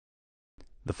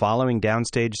The following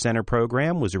Downstage Center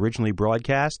program was originally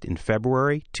broadcast in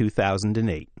February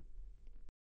 2008.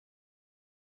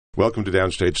 Welcome to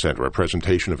Downstage Center, a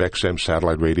presentation of XM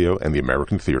Satellite Radio and the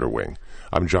American Theater Wing.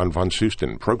 I'm John von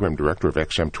Soosten, Program Director of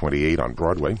XM 28 on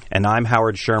Broadway. And I'm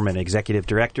Howard Sherman, Executive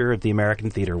Director of the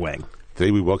American Theater Wing. Today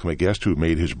we welcome a guest who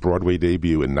made his Broadway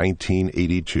debut in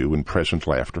 1982 in Present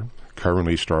Laughter,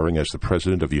 currently starring as the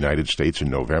President of the United States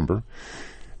in November.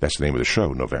 That's the name of the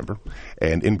show, November.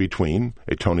 And in between,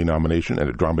 a Tony nomination and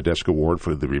a Drama Desk Award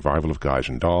for the revival of Guys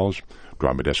and Dolls,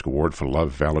 Drama Desk Award for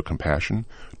Love, Valor, Compassion,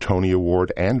 Tony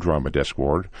Award and Drama Desk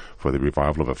Award for the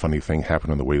revival of A Funny Thing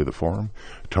Happened on the Way to the Forum,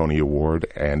 Tony Award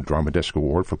and Drama Desk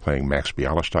Award for playing Max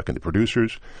Bialystock in The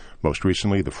Producers, most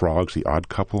recently The Frogs, The Odd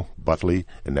Couple, Butley,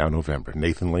 and now November.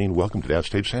 Nathan Lane, welcome to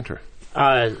Downstage Center.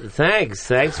 Thanks,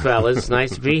 fellas.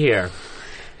 Nice to be here.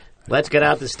 Let's get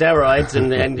out the steroids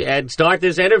and start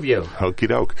this interview. Okie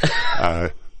doke.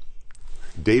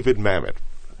 David Mamet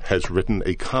has written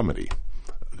a comedy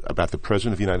about the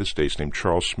President of the United States named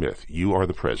Charles Smith. You are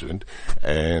the President,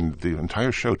 and the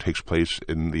entire show takes place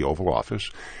in the Oval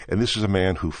Office, and this is a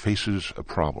man who faces a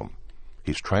problem.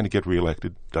 He's trying to get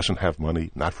reelected, doesn't have money,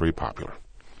 not very popular.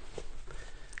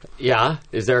 Yeah,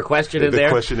 is there a question in there?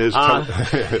 The question is,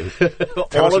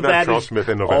 tell us about Charles Smith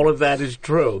in November. All of that is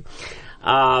true.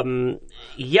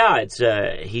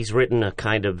 He's written a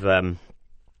kind of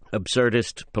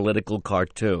absurdist political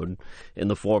cartoon in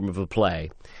the form of a play.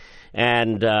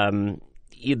 And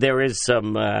there is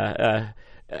some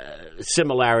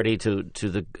similarity to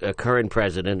the current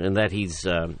president in that he's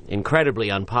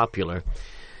incredibly unpopular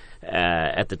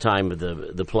at the time of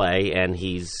the play, and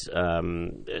he's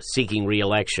seeking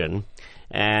re-election.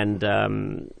 And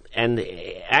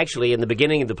actually, in the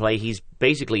beginning of the play, he's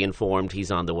basically informed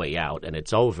he's on the way out and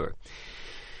it's over.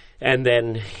 And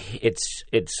then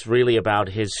it's really about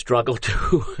his struggle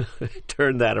to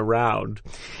turn that around.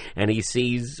 And he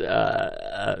sees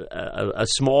a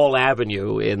small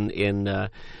avenue in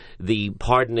the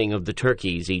pardoning of the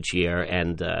turkeys each year,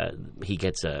 and he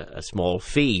gets a small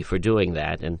fee for doing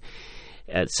that. And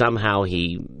somehow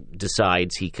he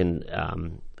decides he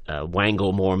can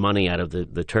wangle more money out of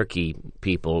the turkey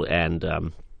people and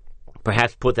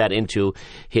perhaps put that into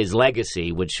his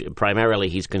legacy, which primarily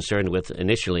he's concerned with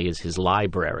initially is his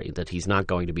library, that he's not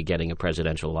going to be getting a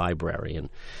presidential library, and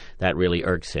that really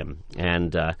irks him.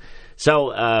 And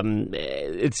so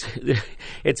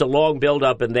it's a long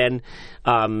build-up, and then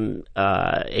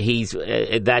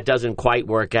that doesn't quite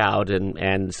work out,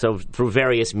 and so through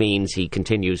various means he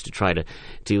continues to try to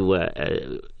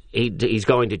he's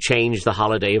going to change the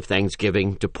holiday of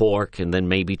Thanksgiving to pork and then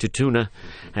maybe to tuna.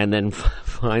 And then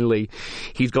finally,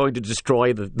 he's going to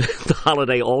destroy the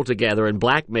holiday altogether and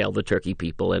blackmail the turkey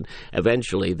people. And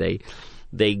eventually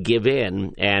they give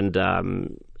in. And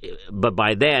but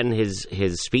by then, his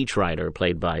speechwriter,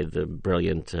 played by the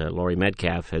brilliant Laurie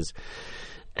Metcalf,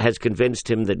 has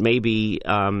convinced him that maybe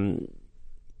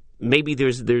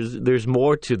there's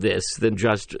more to this than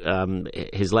just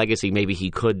his legacy. Maybe he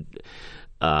could,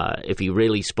 if he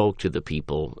really spoke to the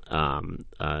people,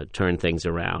 turn things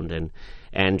around.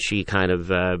 And she kind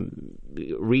of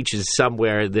reaches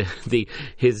somewhere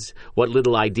what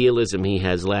little idealism he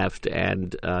has left,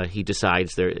 and he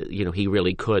decides he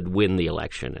really could win the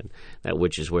election, and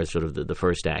which is where sort of the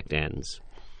first act ends.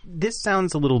 This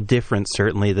sounds a little different,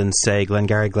 certainly, than, say,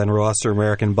 Glengarry Glen Ross or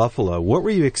American Buffalo. What were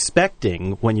you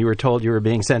expecting when you were told you were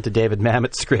being sent a David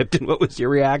Mamet script, and what was your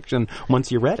reaction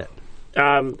once you read it?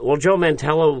 Well, Joe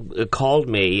Mantello called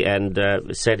me and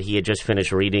said he had just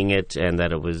finished reading it and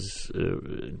that it was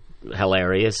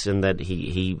hilarious, and that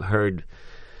he heard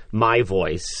my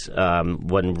voice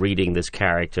when reading this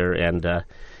character. And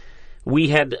we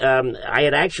had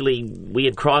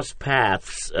crossed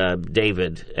paths,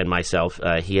 David and myself.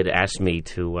 He had asked me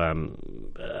to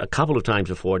a couple of times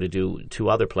before to do two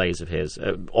other plays of his,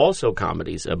 also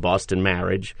comedies, Boston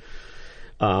Marriage.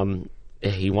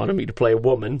 He wanted me to play a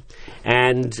woman,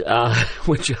 and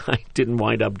which I didn't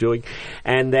wind up doing.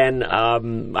 And then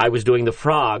I was doing The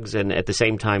Frogs, and at the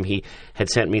same time he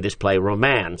had sent me this play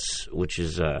Romance, which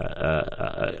is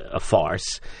a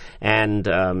farce. And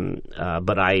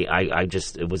but I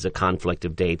just, it was a conflict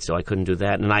of dates, so I couldn't do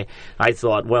that. And I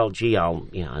thought, well, gee,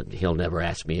 he'll never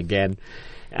ask me again.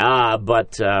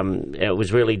 But it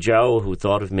was really Joe who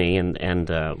thought of me, and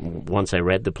once I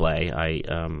read the play,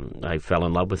 I fell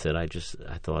in love with it. I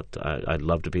thought I'd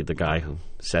love to be the guy who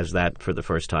says that for the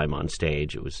first time on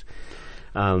stage. It was,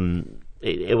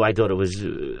 I thought it was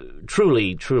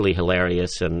truly, truly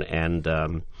hilarious, and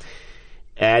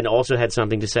also had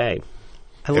something to say.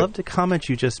 I loved a comment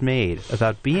you just made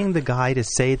about being the guy to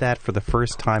say that for the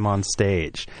first time on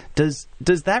stage. Does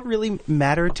that really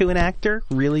matter to an actor,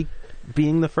 really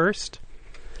being the first?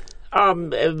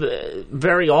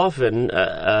 Very often,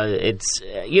 it's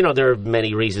there are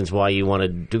many reasons why you want to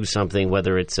do something.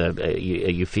 Whether it's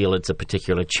you feel it's a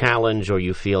particular challenge, or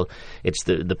you feel it's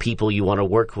the people you want to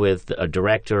work with, a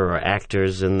director or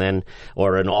actors,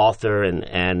 or an author,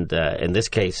 and in this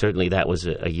case, certainly that was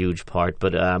a huge part.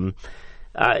 But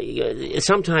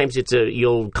sometimes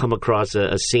you'll come across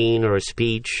a scene or a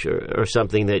speech or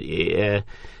something that.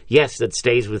 Yes, that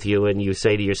stays with you, and you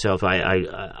say to yourself,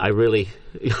 I really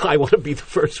I want to be the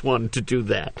first one to do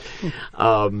that.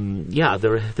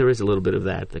 There is a little bit of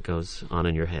that goes on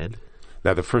in your head.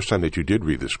 Now, the first time that you did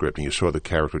read the script and you saw the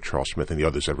character Charles Smith and the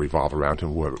others that revolve around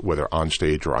him, whether on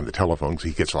stage or on the telephone, because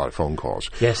he gets a lot of phone calls.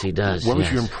 Yes, he does. What was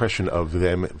your impression of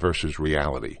them versus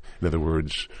reality? In other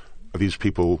words, are these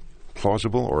people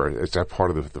plausible, or is that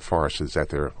part of the farce? Is that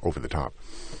they're over the top?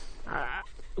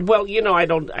 Well, I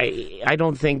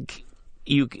don't think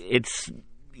you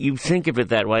think of it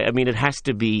that way. I mean, you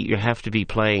have to be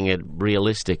playing it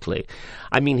realistically.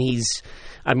 I mean,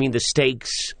 the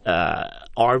stakes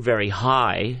are very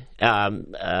high,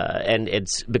 and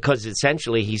it's because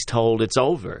essentially he's told it's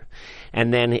over,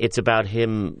 and then it's about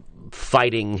him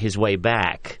fighting his way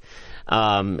back,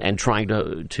 and trying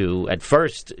to at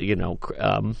first,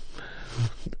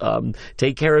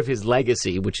 take care of his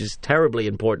legacy, which is terribly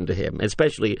important to him,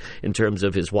 especially in terms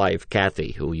of his wife,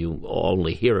 Kathy, who you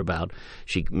only hear about.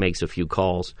 She makes a few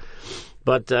calls.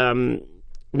 But,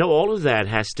 all of that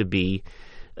has to be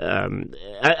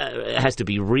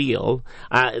real.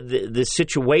 The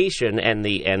situation and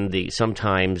the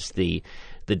sometimes the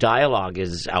dialogue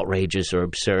is outrageous or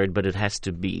absurd, but it has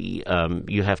to be.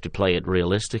 You have to play it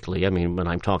realistically. I mean, when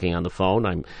I'm talking on the phone,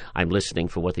 I'm listening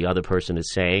for what the other person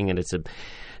is saying, and it's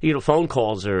phone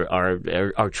calls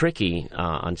are tricky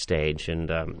on stage,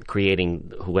 and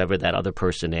creating whoever that other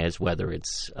person is, whether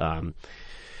it's. For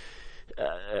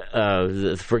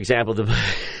example,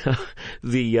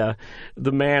 the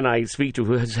man I speak to,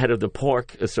 who is head of the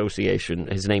Pork Association,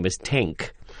 his name is Tink.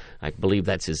 I believe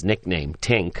that's his nickname,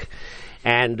 Tink.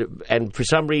 And for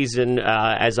some reason,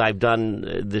 as I've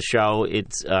done the show,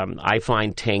 I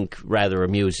find Tink rather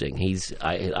amusing.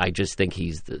 I just think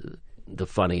he's the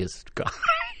funniest guy.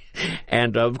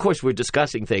 And of course, we're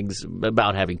discussing things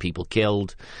about having people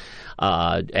killed,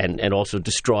 and also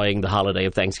destroying the holiday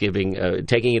of Thanksgiving,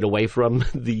 taking it away from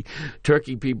the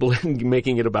turkey people and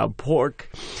making it about pork.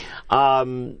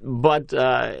 But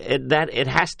it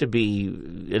has to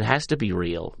be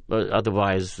real.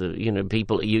 Otherwise,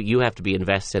 people you have to be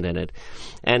invested in it,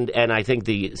 and I think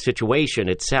the situation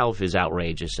itself is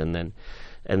outrageous, and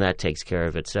that takes care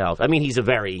of itself. I mean, he's a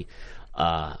very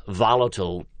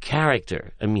volatile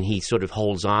character. I mean, he sort of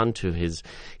holds on to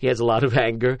he has a lot of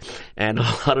anger and a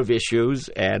lot of issues,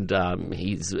 and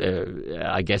he's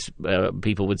I guess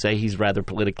people would say he's rather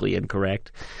politically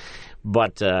incorrect.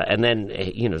 But and then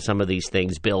some of these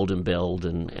things build and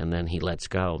and then he lets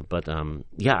go. But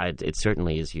it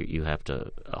certainly is. You have to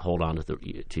hold on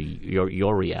to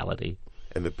your reality.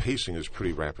 And the pacing is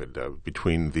pretty rapid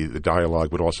between the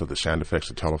dialogue, but also the sound effects,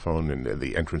 the telephone, and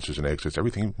the entrances and exits.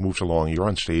 Everything moves along. You're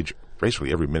on stage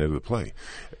basically every minute of the play.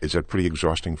 Is that pretty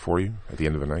exhausting for you at the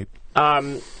end of the night?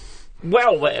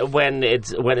 Well, when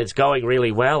it's going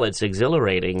really well, it's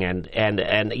exhilarating, and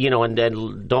then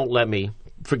don't let me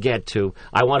forget to.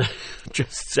 I want to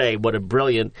just say what a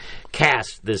brilliant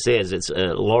cast this is. It's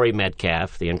Laurie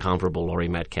Metcalf, the incomparable Laurie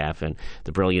Metcalf, and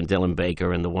the brilliant Dylan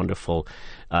Baker, and the wonderful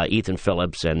Ethan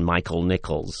Phillips and Michael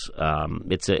Nichols.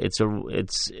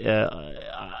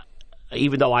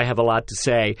 Even though I have a lot to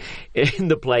say in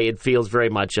the play, it feels very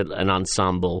much an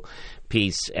ensemble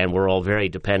piece, and we're all very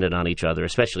dependent on each other,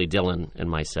 especially Dylan and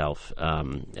myself.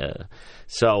 We're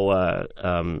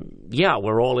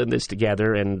all in this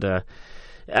together, and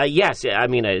yes, I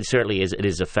mean, it certainly is. It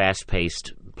is a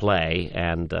fast-paced play,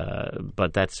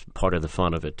 but that's part of the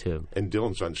fun of it too. And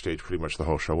Dylan's on stage pretty much the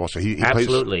whole show. Also,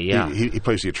 absolutely, he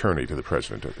plays the attorney to the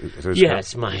president.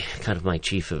 Yes, my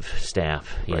chief of staff.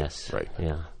 Yes, right.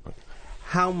 Yeah.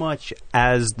 How much,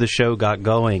 as the show got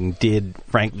going, did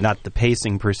Frank, not the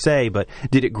pacing per se, but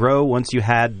did it grow once you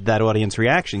had that audience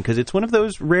reaction? Because it's one of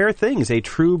those rare things, a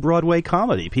true Broadway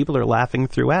comedy. People are laughing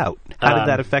throughout. How did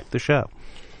that affect the show?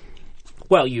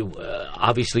 Well,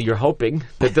 obviously you're hoping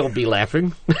that they'll be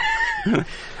laughing.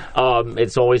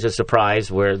 It's always a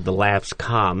surprise where the laughs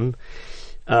come.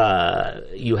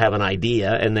 You have an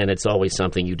idea, and then it's always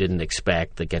something you didn't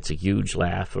expect that gets a huge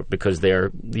laugh, because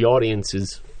the audience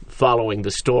is following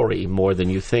the story more than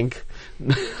you think.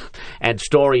 And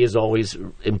story is always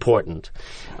important.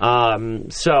 The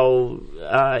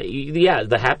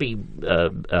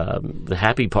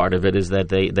happy part of it is that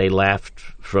they laughed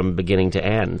from beginning to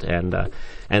end, and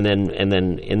then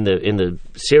in the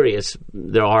serious,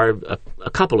 there are a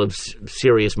couple of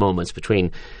serious moments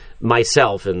between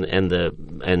myself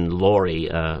and Laurie,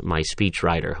 my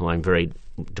speechwriter, who I'm very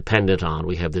dependent on.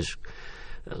 We have this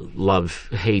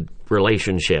love-hate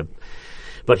relationship.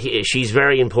 But she's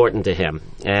very important to him,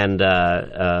 and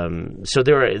so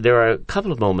there are a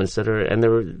couple of moments that are, and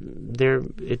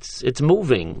it's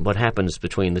moving what happens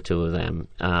between the two of them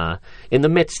in the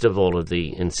midst of all of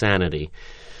the insanity.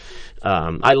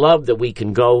 I love that we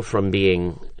can go from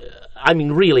being,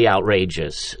 really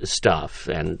outrageous stuff,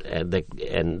 and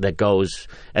that goes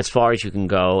as far as you can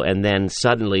go, and then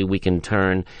suddenly we can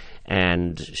turn.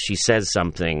 And she says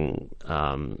something,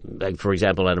 like for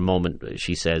example, at a moment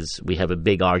she says, we have a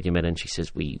big argument, and she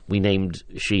says,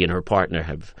 she and her partner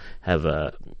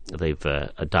they've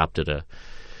adopted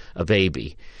a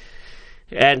baby.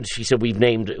 And she said, we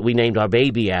named our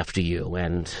baby after you.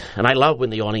 And I love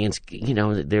when the audience,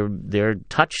 they're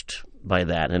touched by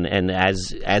that. And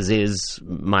as is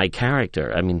my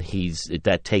character,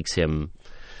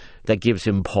 that gives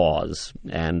him pause,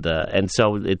 and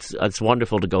so it's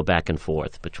wonderful to go back and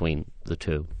forth between the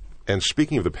two. And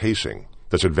speaking of the pacing,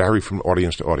 does it vary from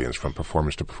audience to audience, from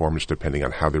performance to performance, depending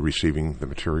on how they're receiving the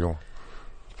material?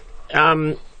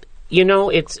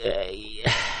 It's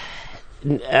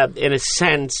in a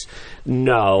sense,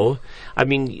 no.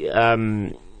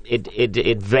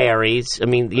 It varies.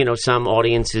 Some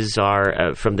audiences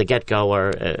are from the get-go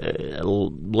are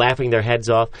laughing their heads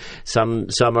off. Some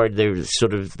are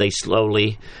they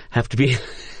slowly have to be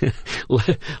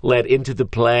led into the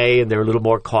play, and they're a little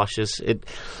more cautious.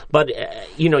 But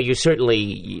you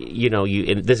certainly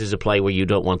this is a play where you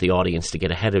don't want the audience to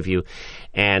get ahead of you,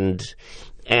 and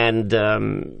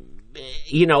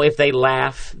if they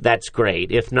laugh, that's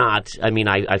great. If not,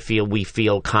 I feel we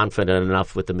feel confident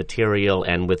enough with the material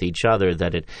and with each other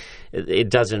that it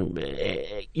doesn't.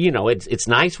 It's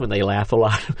nice when they laugh a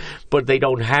lot, but they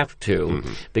don't have to,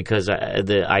 because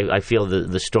I feel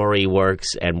the story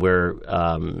works, and we're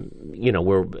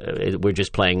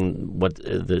just playing what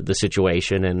the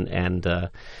situation and.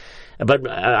 But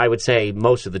I would say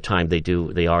most of the time they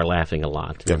are laughing a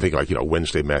lot. Yeah, I think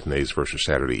Wednesday matinees versus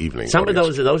Saturday evening. Some of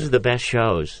those are the best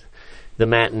shows, the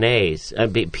matinees. I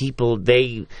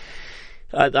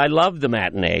love the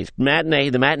matinees.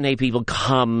 The matinee people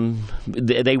come.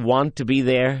 They want to be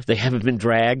there. They haven't been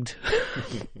dragged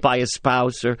by a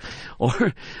spouse or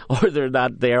they're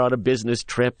not there on a business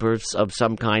trip or of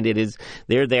some kind.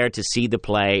 They're there to see the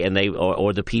play, and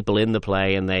or the people in the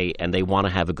play, and they want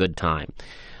to have a good time.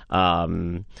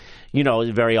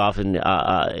 Very often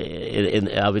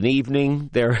of an evening,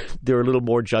 they're a little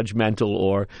more judgmental,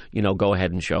 or go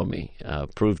ahead and show me,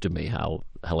 prove to me how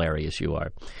hilarious you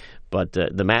are. But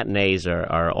the matinees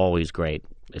are always great,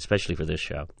 especially for this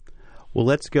show. Well,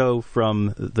 let's go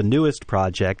from the newest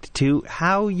project to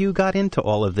how you got into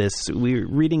all of this. We were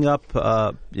reading up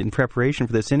in preparation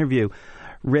for this interview,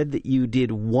 read that you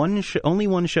did only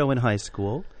one show in high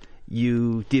school.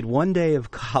 You did one day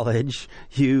of college.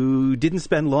 You didn't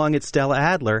spend long at Stella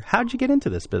Adler. How'd you get into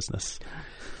this business?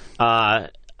 I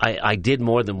did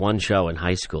more than one show in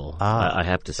high school, I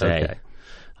have to say.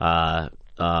 Okay.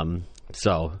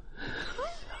 So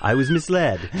I was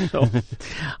misled.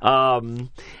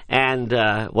 And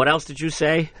what else did you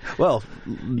say? Well,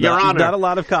 Your Honor, not a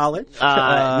lot of college.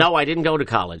 No, I didn't go to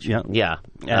college. Yeah.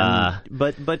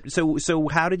 So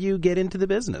how did you get into the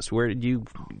business? Where did you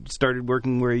started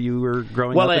working? Where you were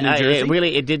growing up in New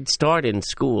Jersey? It did start in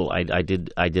school. I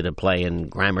did a play in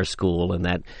grammar school, and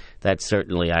that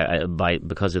certainly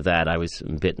because of that I was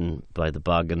bitten by the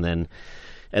bug, and then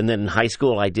in high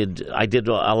school I did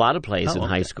a lot of plays in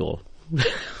high school.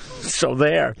 So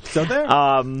there.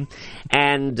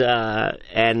 And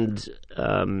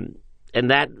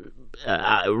that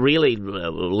really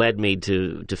led me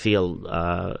to feel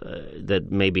that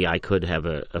maybe I could have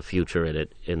a future in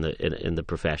it, in the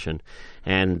profession.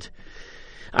 And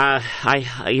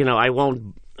I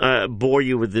won't bore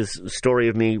you with this story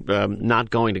of me not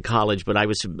going to college, but I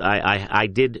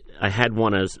had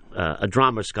won a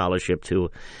drama scholarship to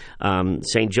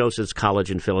St. Joseph's College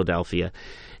in Philadelphia.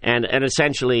 And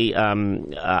essentially,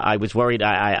 I was worried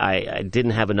I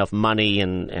didn't have enough money,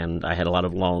 and I had a lot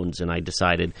of loans, and I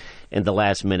decided in the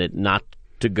last minute not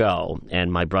to go.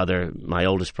 And my brother, my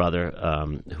oldest brother,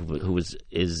 who is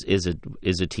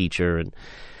a teacher, and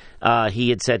he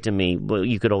had said to me, well,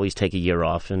 you could always take a year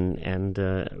off and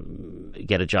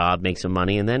get a job, make some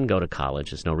money, and then go to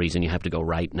college. There's no reason you have to go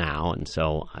right now. And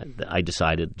so I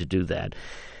decided to do that.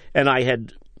 And I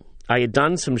had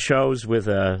done some shows with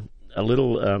a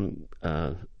little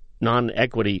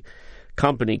non-equity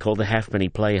company called the Halfpenny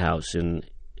Playhouse in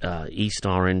East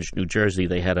Orange, New Jersey.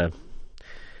 They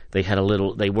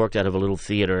worked out of a little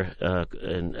theater at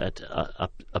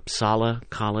Uppsala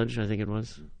College, I think it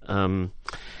was.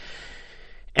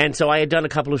 And so I had done a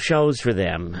couple of shows for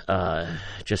them. I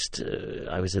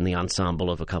was in the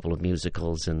ensemble of a couple of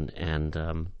musicals, and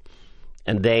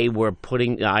they were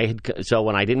putting. So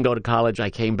when I didn't go to college, I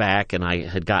came back and I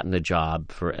had gotten a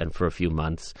job for a few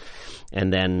months,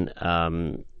 and then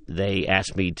they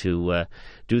asked me to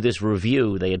do this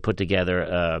review they had put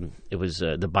together. It was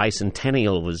the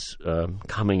bicentennial was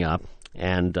coming up,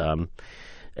 and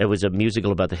it was a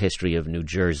musical about the history of New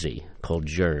Jersey called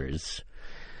Jers.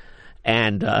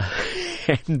 And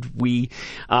we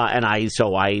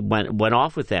so I went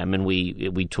off with them, and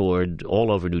we toured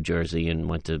all over New Jersey and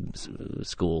went to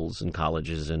schools and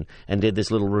colleges and did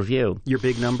this little review. Your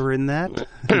big number in that,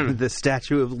 the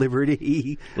Statue of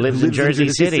Liberty lives in Jersey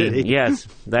City. Yes,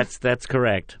 that's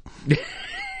correct.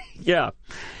 Yeah.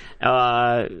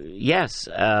 Yes.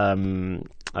 So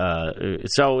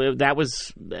that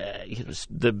was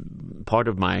the part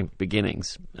of my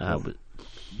beginnings.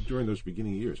 During those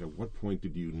beginning years, at what point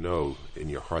did you know in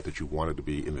your heart that you wanted to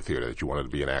be in the theater, that you wanted to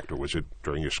be an actor? Was it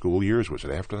during your school years? Was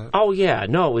it after that? Oh yeah,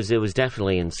 no, it was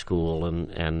definitely in school,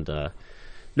 and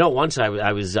no, once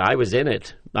I was in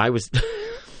it. I was.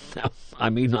 I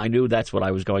mean, I knew that's what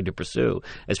I was going to pursue,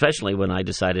 especially when I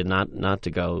decided not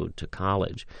to go to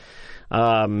college.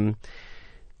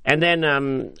 And then,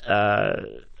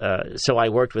 so I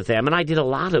worked with them, and I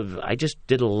just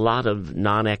did a lot of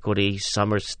non-equity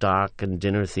summer stock and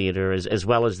dinner theater, as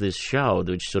well as this show,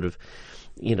 which sort of,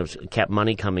 kept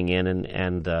money coming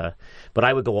in, but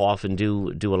I would go off and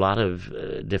do a lot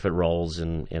of different roles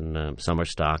in summer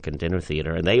stock and dinner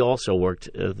theater, and they also worked.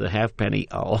 The Halfpenny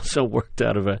also worked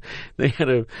out of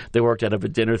they worked out of a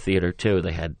dinner theater too.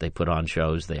 They put on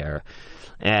shows there,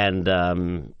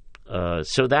 and.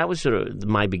 So that was sort of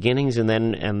my beginnings, and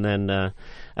then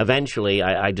eventually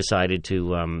I decided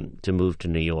to move to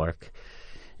New York,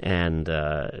 and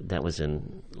that was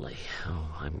in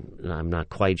I'm not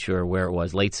quite sure where it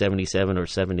was, late '77 or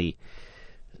 '70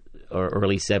 or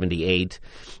early '78,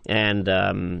 and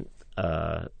then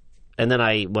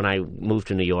when I moved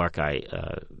to New York, I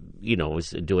was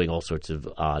doing all sorts of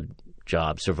odd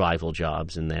jobs, survival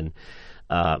jobs, and then.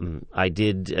 I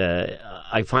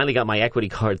finally got my equity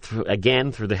card through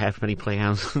the Halfpenny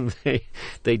Playhouse.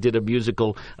 They did a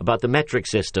musical about the metric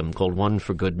system called One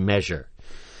for Good Measure.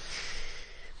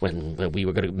 When we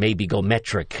were going to maybe go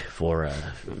metric for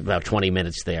about 20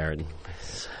 minutes there, and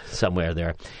somewhere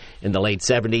there in the late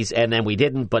 70s, and then we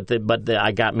didn't. But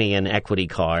I got me an equity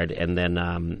card, and then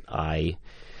I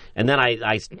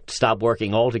stopped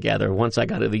working altogether once I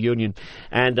got to the union,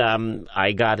 and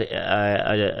I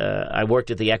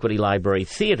worked at the Equity Library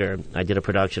Theater. I did a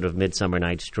production of Midsummer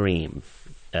Night's Dream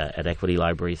at Equity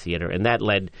Library Theater, and that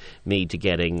led me to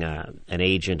getting an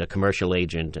agent, a commercial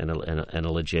agent, and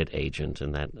a legit agent,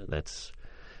 and that's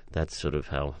sort of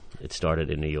how it started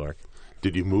in New York.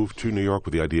 Did you move to New York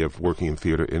with the idea of working in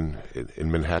theater in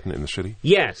Manhattan, in the city?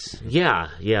 Yes. Yeah,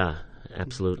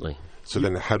 absolutely. So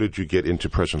then how did you get into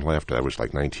Present Laughter? That was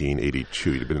like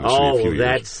 1982. You'd been in the city a few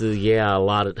years. A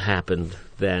lot had happened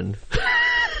then.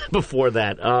 Before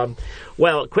that,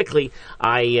 well, quickly,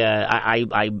 I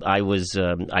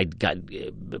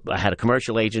had a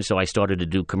commercial agent, so I started to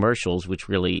do commercials, which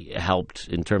really helped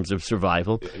in terms of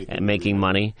survival and making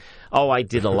money. Oh, I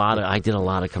did a lot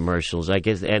of commercials, I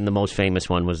guess, and the most famous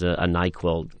one was a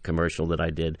NyQuil commercial that I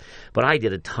did. But I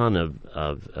did a ton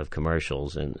of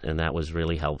commercials, and that was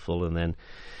really helpful. And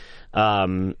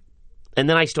then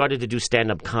I started to do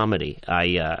stand-up comedy.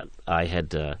 I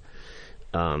had.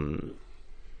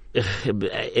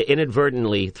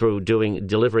 Inadvertently, through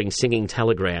delivering singing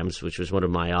telegrams, which was one of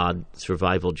my odd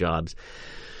survival jobs,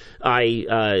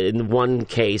 in one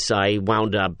case, I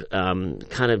wound up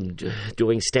kind of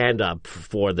doing stand-up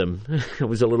for them. It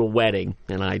was a little wedding,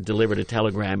 and I delivered a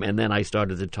telegram, and then I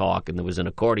started to talk, and there was an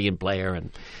accordion player, and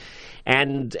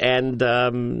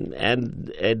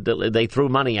they threw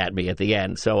money at me at the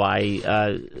end. So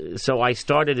I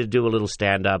started to do a little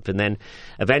stand-up, and then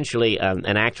eventually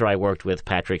an actor I worked with,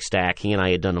 Patrick Stack, he and I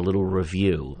had done a little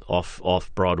review,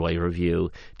 off-Broadway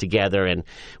review together, and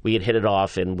we had hit it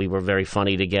off, and we were very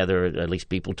funny together, at least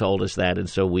people told us that, and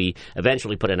so we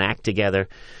eventually put an act together.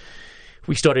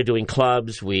 we started doing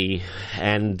clubs. We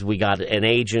got an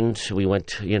agent. We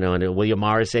went, and a William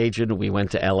Morris agent. We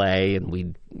went to L.A. and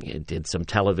we did some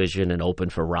television and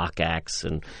opened for rock acts.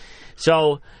 And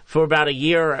so for about a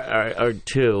year or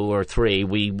two or three,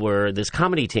 we were this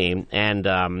comedy team, and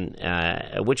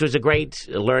which was a great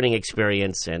learning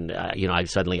experience. And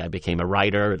I became a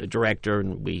writer and a director,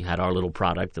 and we had our little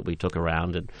product that we took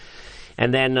around.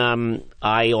 And then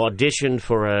I auditioned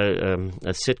for a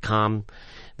sitcom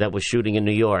that was shooting in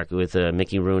New York with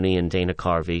Mickey Rooney and Dana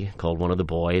Carvey called One of the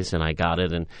Boys, and I got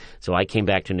it. And so I came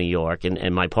back to New York,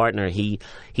 and my partner, he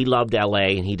loved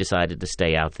L.A., and he decided to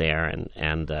stay out there.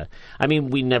 And we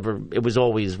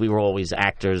were always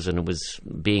actors, and it was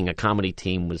being a comedy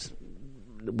team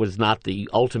was not the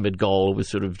ultimate goal. It was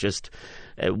sort of just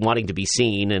wanting to be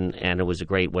seen, and it was a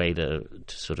great way to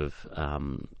sort of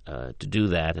to do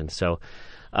that. And so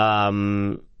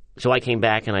so I came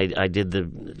back and I did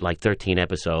the 13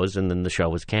 episodes, and then the show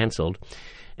was canceled.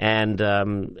 And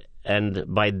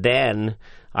by then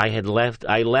I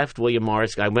left William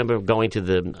Morris. I remember going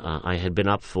to I had been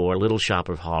up for Little Shop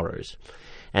of Horrors.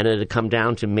 And it had come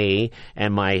down to me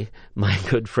and my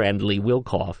good friend Lee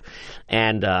Wilkoff.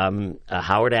 And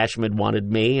Howard Ashman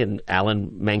wanted me, and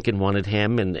Alan Menken wanted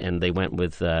him, and they went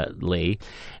with Lee.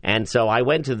 And so I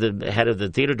went to the head of the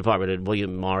theater department at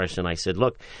William Morris, and I said,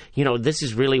 look, this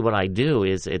is really what I do.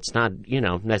 It's not,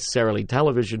 necessarily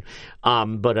television,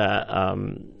 but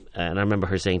and I remember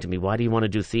her saying to me, why do you want to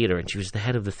do theater? And she was the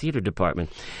head of the theater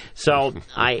department. So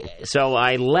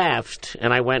I left,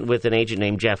 and I went with an agent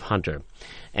named Jeff Hunter.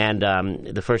 And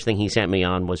the first thing he sent me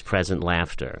on was Present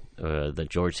Laughter, that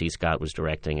George C. Scott was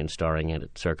directing and starring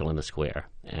at Circle in the Square.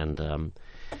 And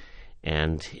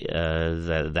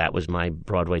that was my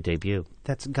Broadway debut.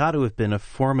 That's got to have been a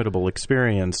formidable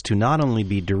experience to not only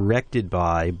be directed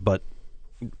by, but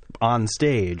on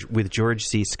stage with George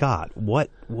C. Scott. What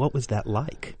was that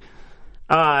like?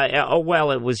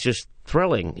 Well, it was just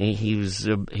thrilling. He was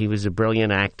a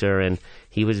brilliant actor, and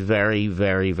he was very,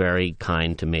 very, very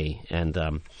kind to me. And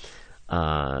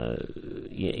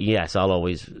yes, I'll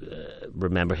always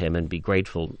remember him and be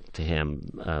grateful to him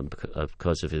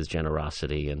because of his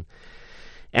generosity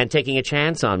and taking a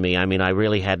chance on me. I mean, I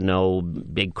really had no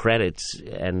big credits,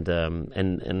 and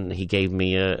he gave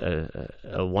me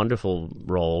a wonderful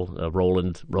role,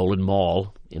 Roland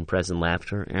Mall in Present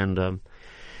Laughter,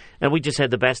 and we just had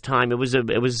the best time. It was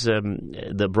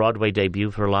the Broadway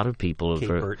debut for a lot of people.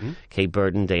 Kate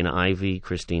Burton, Dana Ivey,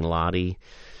 Christine Lottie.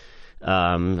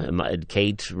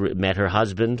 Kate met her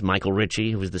husband, Michael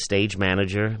Ritchie, who was the stage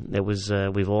manager. It was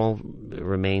we've all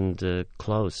remained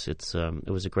close. It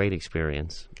was a great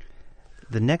experience.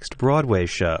 The next Broadway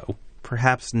show,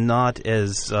 perhaps not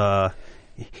as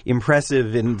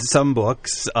impressive in some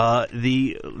books,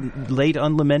 the late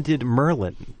unlamented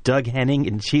Merlin, Doug Henning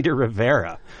and Chita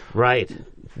Rivera. Right.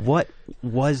 What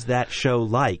was that show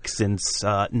like, since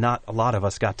not a lot of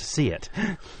us got to see it?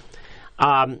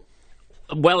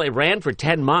 Well, it ran for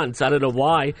 10 months. I don't know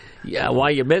why. Yeah,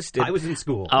 why you missed it. I was in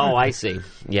school. Oh, I see.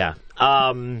 Yeah.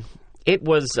 It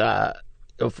was,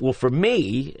 well, for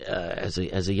me, as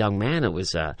a young man, it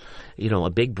was, a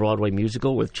big Broadway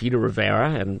musical with Chita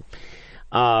Rivera, and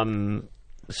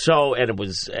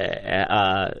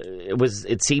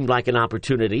it seemed like an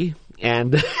opportunity,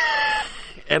 and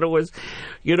and it was,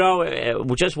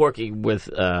 just working with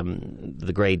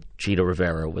the great Chita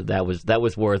Rivera. That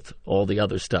was worth all the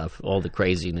other stuff, all the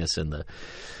craziness, and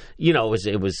we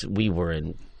were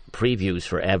in previews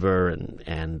forever,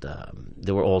 and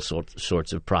there were all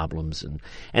sorts of problems,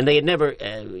 and they had never,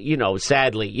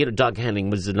 sadly, Doug Henning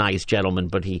was a nice gentleman,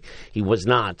 but he was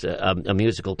not a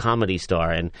musical comedy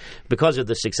star, and because of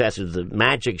the success of the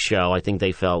Magic Show, I think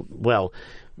they felt, well,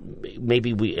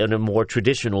 maybe we in a more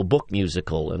traditional book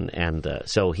musical, and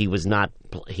so he was not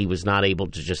able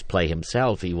to just play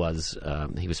himself. He was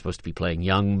supposed to be playing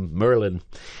young Merlin.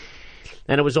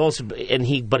 And it was also,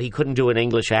 but he couldn't do an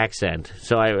English accent.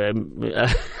 So I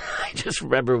just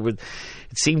remember it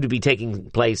seemed to be taking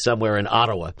place somewhere in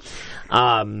Ottawa,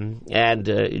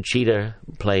 and Chita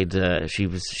played.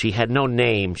 She had no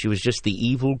name. She was just the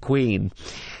evil queen,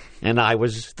 and I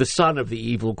was the son of the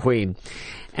evil queen,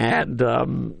 and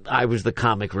I was the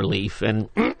comic relief. And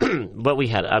but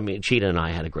Chita and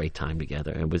I had a great time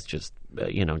together. It was just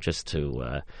just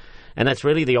to. And that's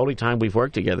really the only time we've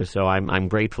worked together, so I'm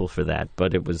grateful for that.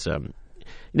 But it was, it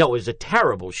was a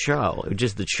terrible show.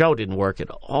 The show didn't work at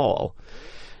all.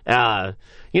 But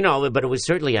it was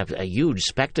certainly a huge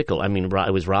spectacle. I mean,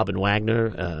 it was Robin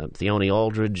Wagner, Theone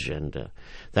Aldridge, and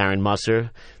Theron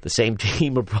Musser. The same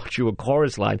team brought you a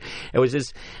chorus line. It was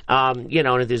this, and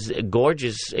this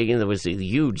gorgeous. There was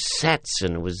huge sets,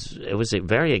 and it was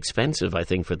very expensive, I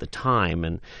think, for the time,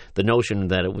 and the notion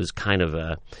that it was kind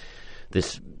of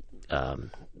this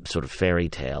sort of fairy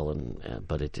tale,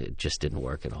 but it just didn't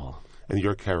work at all. And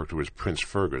your character was Prince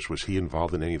Fergus. Was he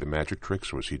involved in any of the magic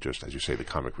tricks, or was he just, as you say, the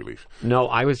comic relief? No,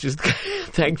 I was just,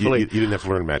 thankfully... You didn't have to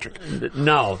learn magic?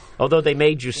 No, although they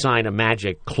made you sign a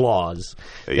magic clause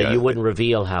that you wouldn't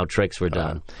reveal how tricks were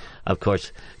done. Of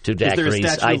course, to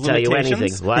daiquiris, I tell you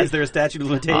anything. What? Is there a statute of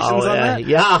limitations on that?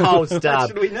 Yeah, stop.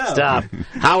 Should we know? Stop.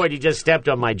 Howard, you just stepped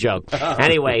on my joke.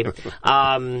 Anyway,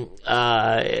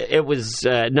 it was,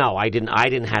 no, I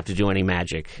didn't have to do any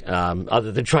magic,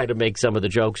 other than try to make some of the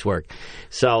jokes work.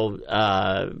 So,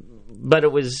 but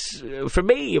it was, for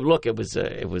me, look, I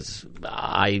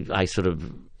sort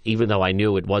of, even though I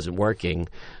knew it wasn't working,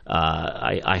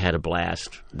 I had a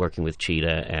blast working with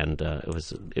Cheetah, and it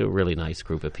was a really nice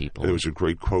group of people. And there was a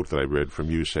great quote that I read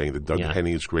from you saying that Doug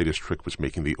Hennings's greatest trick was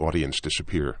making the audience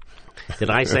disappear.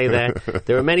 Did I say that?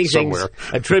 There are many things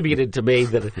attributed to me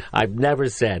that I've never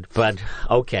said, but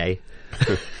okay.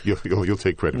 You'll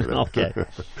take credit for that. Okay.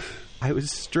 I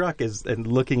was struck and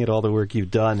looking at all the work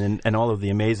you've done and all of the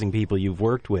amazing people you've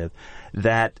worked with,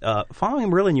 that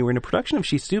following Merlin, you were in a production of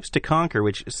She Stoops to Conquer,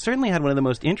 which certainly had one of the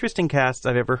most interesting casts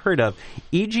I've ever heard of.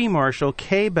 E.G. Marshall,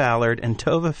 Kay Ballard, and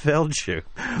Tova Feldshuh.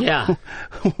 Yeah.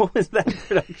 What was that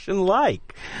production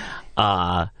like?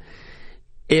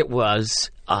 It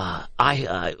was, I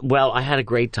had a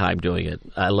great time doing it.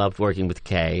 I loved working with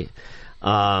Kay.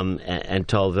 And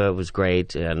Tova was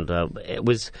great, and there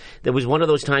was one of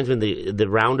those times when the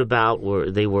roundabout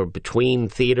they were between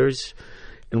theaters,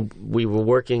 and we were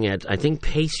working at, I think,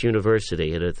 Pace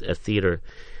University at a theater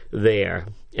there,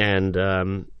 and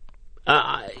what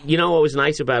was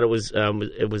nice about it was I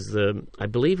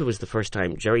believe it was the first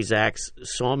time Jerry Zaks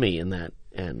saw me in that,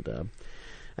 and I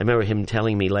remember him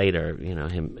telling me later,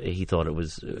 he thought it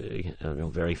was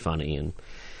very funny, and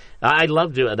I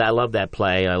loved it. I loved that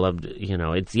play. I loved,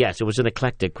 it was an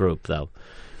eclectic group, though.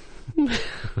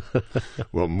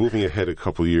 Well, moving ahead a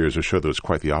couple of years, a show that was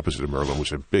quite the opposite of Merlin,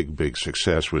 was a big, big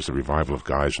success, was the revival of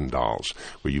Guys and Dolls,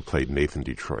 where you played Nathan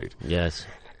Detroit. Yes.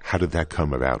 How did that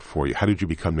come about for you? How did you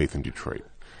become Nathan Detroit?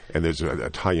 And there's a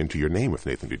tie-in to your name with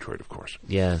Nathan Detroit, of course.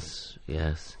 Yes.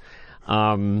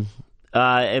 An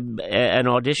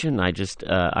audition, I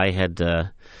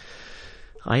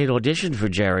had auditioned for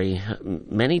Jerry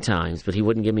many times, but he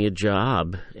wouldn't give me a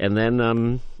job. And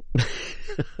then,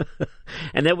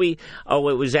 it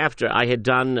was after I had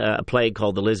done a play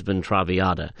called The Lisbon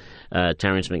Traviata,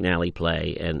 Terrence McNally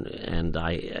play, and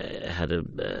I had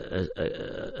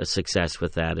a success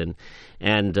with that, and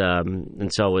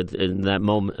so in that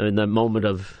moment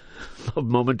of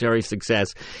momentary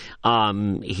success,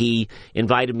 he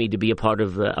invited me to be a part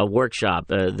of a workshop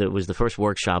that was the first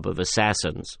workshop of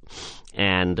Assassins,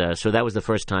 and so that was the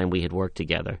first time we had worked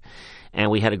together,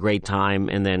 and we had a great time.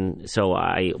 And then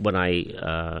when I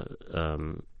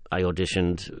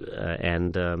auditioned,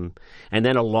 and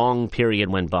then a long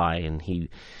period went by, and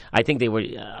I think they were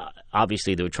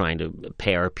obviously they were trying to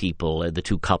pair people, the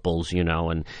two couples,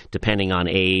 and depending on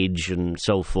age and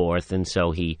so forth, and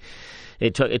so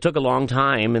It took a long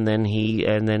time, and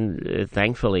then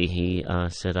thankfully he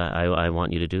said, "I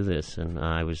want you to do this," and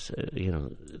I was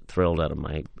thrilled out of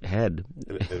my head.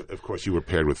 And of course, you were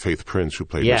paired with Faith Prince, who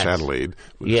played Miss Adelaide.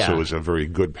 Yeah. So it was a very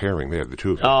good pairing there, the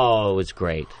two of you. Oh, it was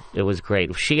great. It was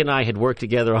great. She and I had worked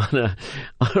together on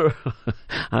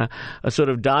a sort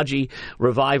of dodgy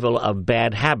revival of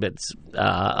Bad Habits,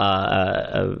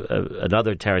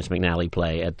 another Terrence McNally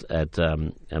play at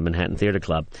Manhattan Theater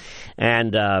Club,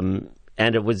 and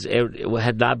it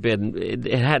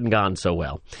hadn't gone so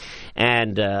well.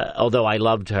 And although I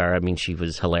loved her, I mean, she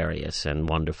was hilarious and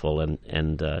wonderful,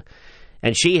 and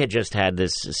she had just had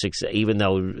this success. Even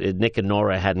though Nick and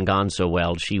Nora hadn't gone so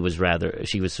well, she was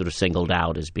sort of singled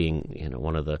out as being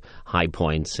one of the high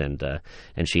points, and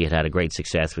she had a great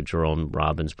success with Jerome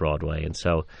Robbins Broadway, and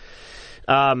so.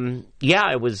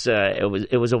 It was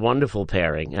a wonderful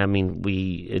pairing. I mean,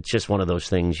 it's just one of those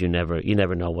things you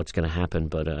never know what's going to happen,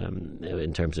 but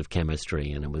in terms of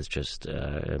chemistry, and it was just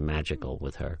magical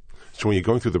with her. So when you're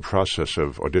going through the process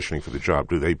of auditioning for the job,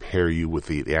 do they pair you with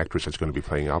the actress that's going to be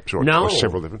playing opposite, or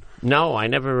several different? No, I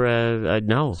never.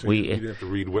 No, so you didn't have to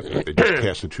read with it. They just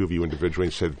cast the two of you individually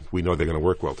and said, "We know they're going to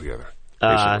work well together."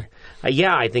 I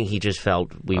think he just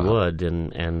felt we would,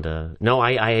 and no,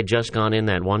 I had just gone in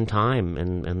that one time,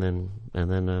 and then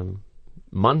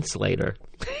months later,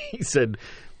 he said,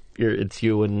 it's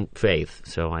you and Faith.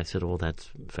 So I said, well, that's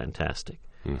fantastic.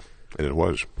 And it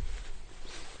was.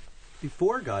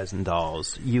 Before Guys and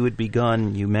Dolls, you had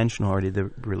begun, you mentioned already, the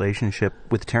relationship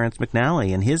with Terrence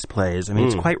McNally and his plays. I mean,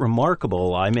 it's quite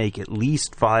remarkable. I make at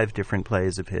least 5 different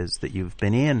plays of his that you've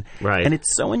been in. Right. And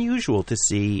it's so unusual to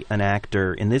see an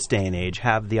actor in this day and age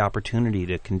have the opportunity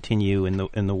to continue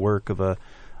in the work of a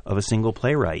single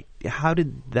playwright. How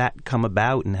did that come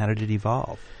about, and how did it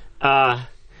evolve?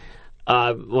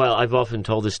 Well, I've often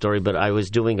told this story, but I was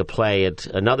doing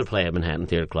another play at Manhattan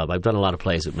Theatre Club. I've done a lot of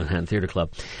plays at Manhattan Theatre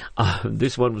Club.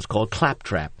 This one was called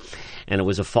Claptrap, and it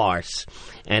was a farce,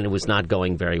 and it was not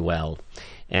going very well.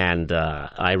 And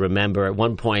I remember at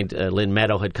one point Lynn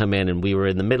Meadow had come in, and we were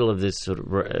in the middle of this sort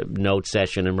of note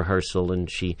session and rehearsal,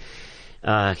 and she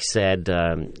said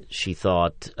she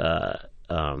thought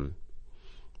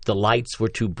the lights were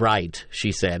too bright,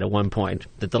 she said at one point,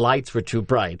 that the lights were too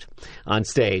bright on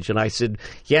stage. And I said,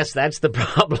 yes, that's the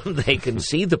problem. They can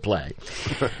see the play.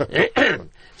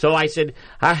 So I said,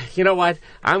 you know what?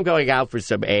 I'm going out for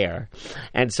some air.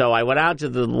 And so I went out to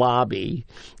the lobby,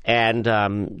 and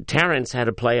Terrence had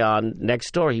a play on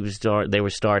next door. They were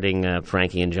starting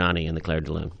Frankie and Johnny in the Claire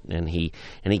de Lune. And he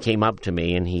came up to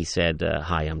me, and he said,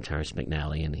 hi, I'm Terrence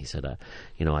McNally. And he said,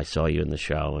 I saw you in the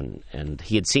show. And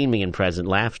he had seen me in Present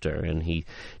Laughter, and he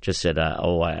just said,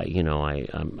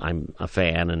 I'm a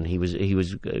fan. And he was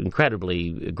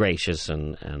incredibly gracious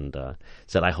and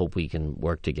said, I hope we can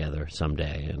work together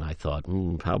someday. And I thought,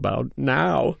 how about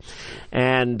now?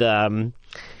 And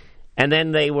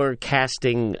then they were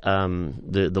casting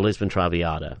the Lisbon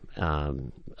Traviata,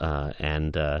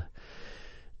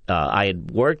 I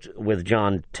had worked with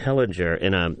John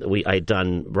Tillinger I had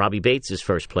done Robbie Bates's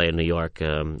first play in New York,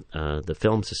 the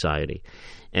Film Society,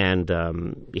 and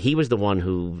he was the one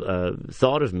who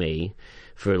thought of me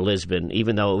for Lisbon,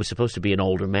 even though it was supposed to be an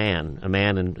older man, a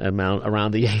man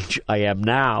around the age I am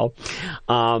now,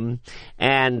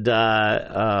 and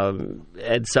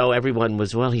so everyone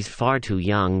was, well, he's far too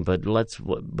young, but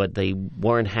they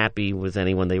weren't happy with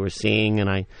anyone they were seeing, and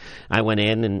I went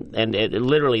in, and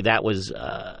literally that was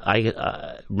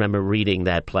I remember reading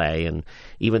that play, and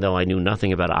even though I knew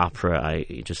nothing about opera,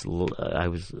 I just thought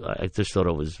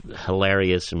it was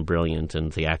hilarious and brilliant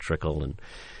and theatrical,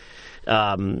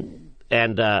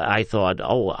 and I thought,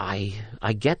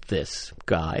 I get this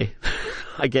guy.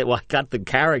 I got the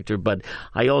character, but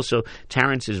I also,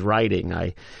 Terrence's writing,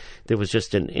 there was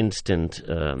just an instant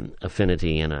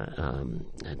affinity, and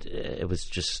it was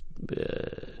just,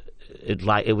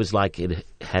 it was like it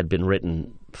had been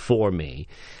written for me.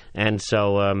 And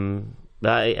so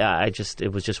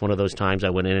it was just one of those times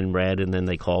I went in and read, and then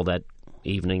they called that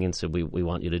evening and said, we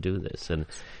want you to do this. And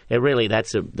it really,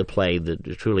 that's the play that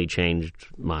truly changed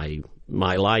my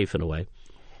life in a way.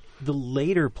 The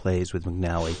later plays with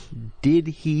McNally, did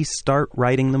he start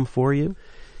writing them for you?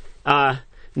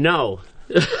 No.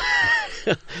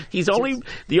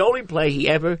 The only play he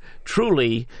ever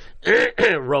truly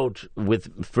wrote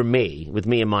with me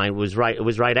in mind was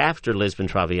right after Lisbon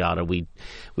Traviata. We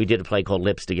did a play called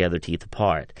Lips Together, Teeth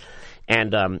Apart,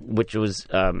 and which was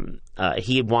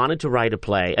he had wanted to write a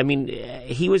play. I mean,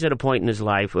 he was at a point in his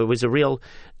life where it was a real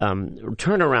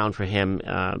turnaround for him.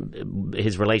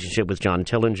 His relationship with John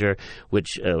Tillinger,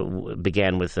 which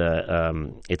began with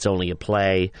It's Only a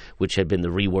Play, which had been the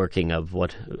reworking of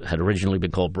what had originally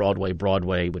been called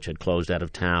Broadway, which had closed out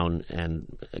of town and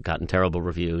gotten terrible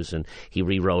reviews. And he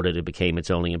rewrote it. It became It's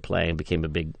Only a Play and became a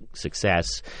big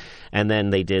success. And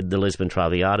then they did the Lisbon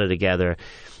Traviata together.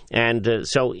 And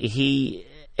so he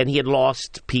had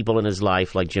lost people in his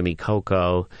life like Jimmy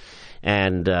Coco,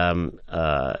 and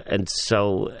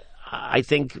so I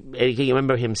think I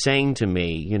remember him saying to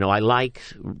me, I like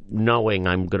knowing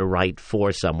I'm going to write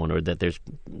for someone, or that there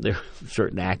are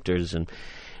certain actors, and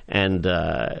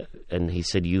he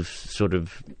said, you've sort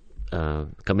of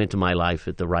come into my life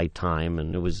at the right time,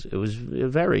 and it was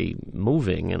very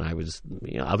moving, and I was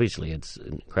obviously it's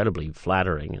incredibly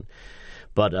flattering,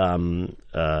 but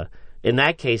in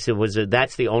that case,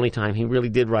 that's the only time he really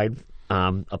did write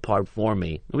a part for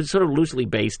me. It was sort of loosely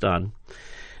based on.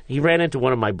 He ran into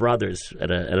one of my brothers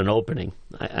at an opening,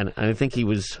 and I think he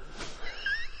was.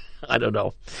 I don't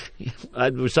know.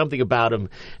 There was something about him, and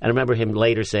I remember him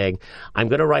later saying, "I'm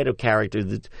going to write a character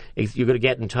that you're going to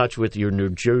get in touch with your New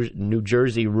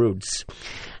Jersey roots,"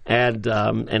 and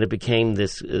it became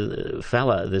this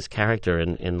this character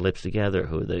in Lips Together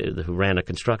who ran a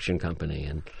construction company,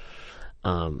 and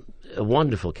a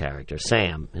wonderful character,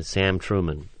 Sam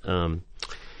Truman.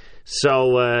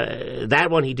 So that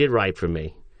one he did write for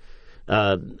me.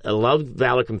 Love,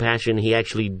 Valor, Compassion, he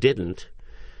actually didn't.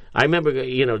 I remember,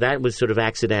 that was sort of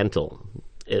accidental.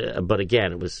 But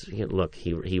again, it was, look,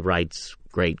 he writes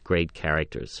great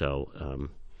characters. So,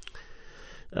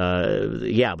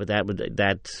 but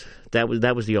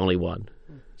that was the only one.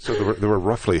 So there were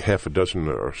roughly half a dozen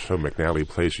or so McNally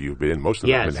plays you've been in. Most of them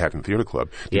Yes. have Manhattan Theater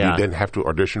Club. Did you then have to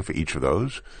audition for each of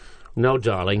those? No,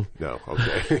 darling. No,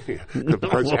 okay.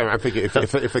 Because I'm thinking if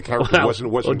the character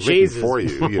wasn't written Jesus. for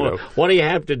you, What do you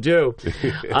have to do?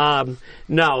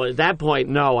 No, at that point,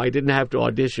 no, I didn't have to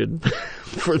audition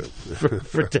for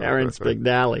Terrence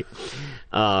McNally.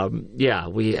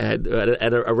 We had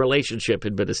a relationship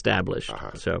had been established.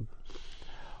 Uh-huh. So.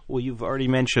 Well, you've already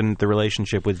mentioned the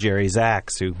relationship with Jerry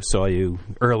Zaks, who saw you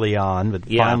early on, but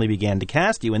finally began to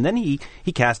cast you, and then he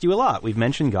cast you a lot. We've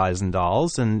mentioned Guys and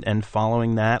Dolls, and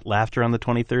following that, Laughter on the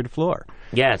 23rd Floor.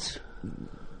 Yes.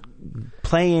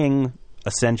 Playing,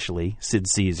 essentially, Sid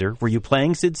Caesar. Were you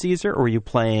playing Sid Caesar, or were you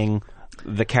playing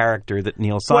the character that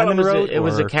Neil Simon wrote? It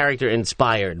was a character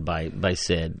inspired by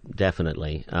Sid,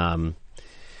 definitely. Again,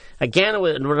 it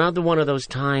was another one of those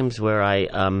times where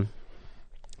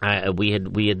we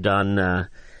had done. I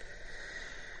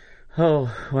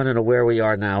don't know where we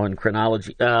are now in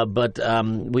chronology, but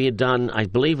we had done. I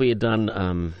believe we had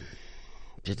done.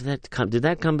 Did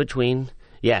that come between?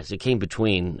 Yes, it came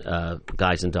between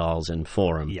Guys and Dolls and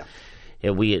Forum. Yeah.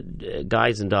 We had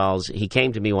Guys and Dolls. He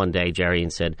came to me one day, Jerry,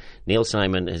 and said, "Neil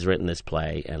Simon has written this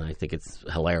play, and I think it's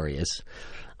hilarious."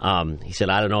 He said,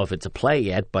 "I don't know if it's a play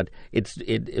yet, but it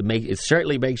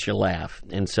certainly makes you laugh."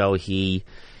 And so he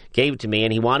gave it to me,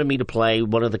 and he wanted me to play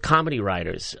one of the comedy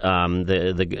writers.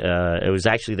 It was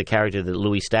actually the character that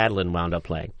Louis Stadlin wound up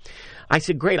playing. I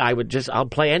said, "Great! I'll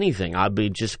play anything. I'll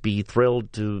be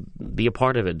thrilled to be a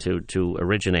part of it, to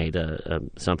originate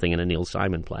something in a Neil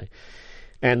Simon play."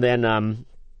 And then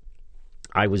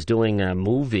I was doing a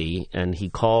movie, and he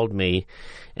called me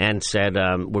and said,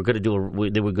 we were going to do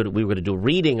a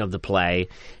reading of the play,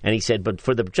 and he said, but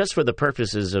for the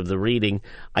purposes of the reading,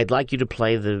 I'd like you to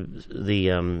play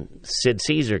the Sid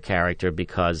Caesar character,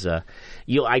 because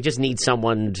I just need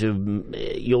someone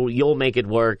you'll make it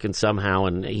work, and somehow.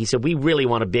 And he said, we really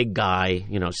want a big guy,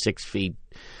 6'3",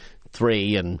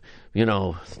 and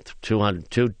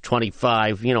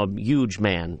 225, huge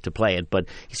man to play it. But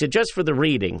he said, just for the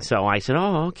reading. So I said,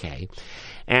 oh, okay.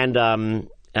 And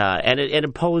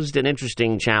it posed an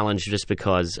interesting challenge, just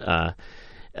because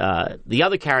the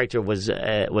other character was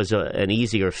an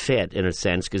easier fit, in a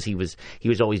sense, because he was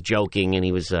always joking, and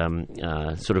he was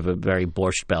sort of a very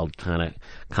Borscht Belt kind of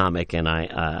comic, and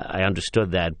I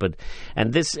understood that. But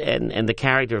the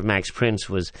character of Max Prince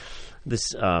was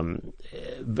this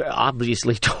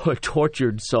obviously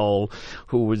tortured soul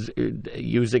who was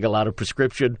using a lot of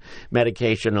prescription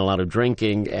medication, a lot of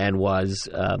drinking, and was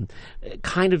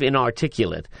kind of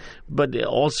inarticulate, but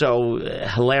also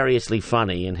hilariously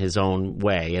funny in his own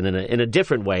way, and in a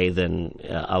different way than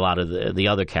a lot of the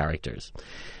other characters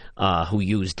who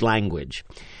used language.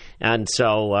 And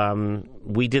so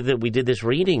we did this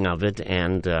reading of it,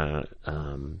 and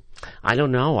I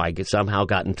don't know. I somehow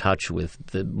got in touch with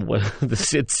the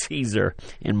Sid Caesar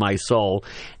in my soul,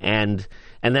 and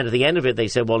then at the end of it, they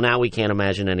said, "Well, now we can't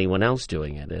imagine anyone else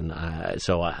doing it," and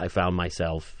so I found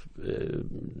myself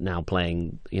now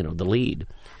playing, the lead.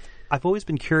 I've always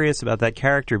been curious about that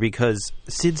character, because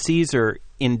Sid Caesar,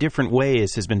 in different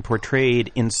ways, has been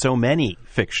portrayed in so many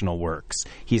fictional works.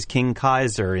 He's King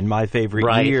Kaiser in My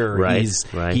Favorite Year.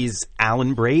 He's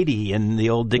Alan Brady in the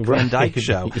old Dick Van Dyke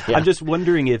Show. Yeah. I'm just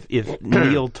wondering if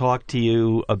Neil talked to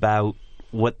you about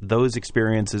what those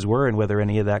experiences were, and whether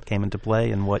any of that came into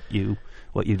play in what you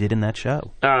did in that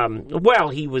show. Well,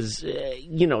 he was,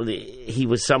 he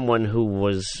was someone who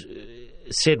was.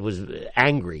 Sid was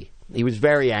angry. He was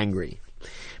very angry,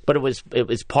 but it was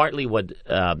partly what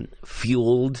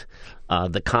fueled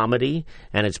the comedy,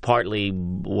 and it's partly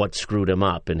what screwed him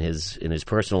up in his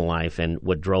personal life, and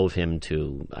what drove him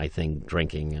to, I think,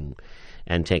 drinking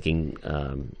and taking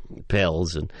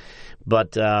pills.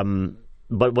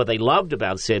 But what they loved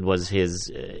about Sid was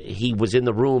he was in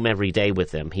the room every day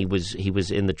with them. He was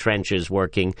in the trenches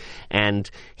working, and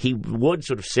he would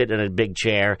sort of sit in a big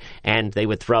chair, and they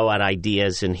would throw out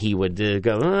ideas, and he would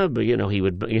go, but he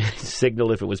would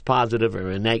signal if it was positive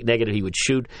or negative. He would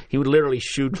shoot. He would literally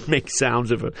shoot, make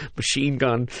sounds of a machine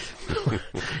gun,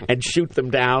 and shoot them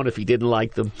down if he didn't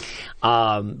like them.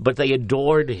 But they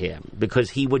adored him, because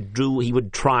he would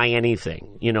try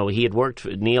anything.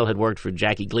 Neil had worked for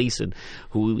Jackie Gleason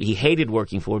who he hated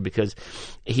working for because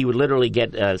he would literally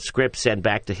get scripts sent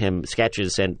back to him,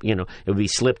 sketches, and it would be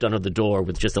slipped under the door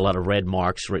with just a lot of red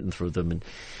marks written through them.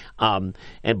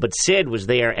 But Sid was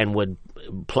there and would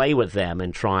play with them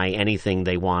and try anything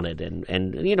they wanted,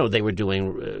 and they were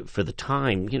doing for the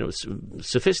time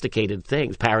sophisticated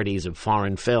things, parodies of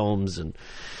foreign films, and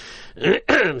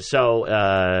so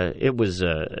it was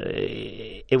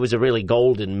a really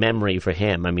golden memory for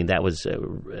him. I mean, that was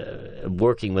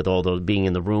working with all those, being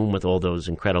in the room with all those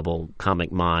incredible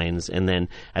comic minds, and then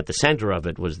at the center of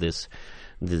it was this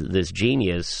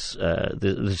genius,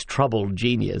 this troubled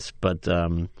genius, but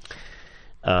I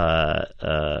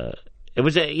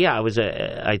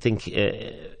think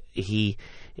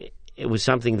it was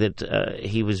something that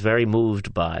he was very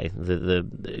moved by,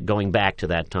 the going back to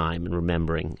that time and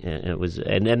remembering.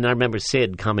 And I remember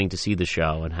Sid coming to see the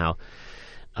show and how,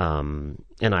 and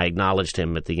I acknowledged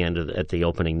him at the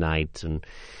opening night,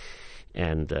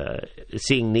 and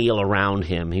seeing Neil around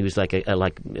him, he was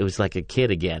it was like a kid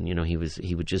again.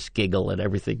 He would just giggle at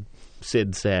everything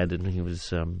Sid said, and he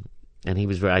was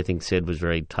I think Sid was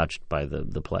very touched by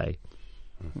the play.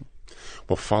 Mm-hmm.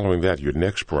 Well, following that, your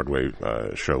next Broadway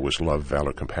show was Love,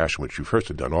 Valor, Compassion, which you first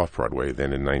had done off-Broadway,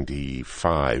 then in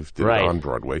 '95 did right. on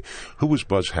Broadway. Who was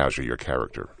Buzz Hauser, your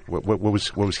character? What was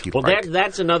he well, like? Well,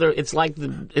 that's another. It's like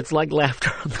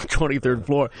Laughter on the 23rd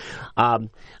Floor. I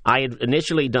had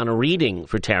initially done a reading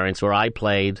for Terrence where I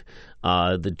played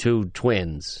the two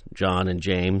twins, John and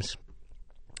James.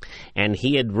 And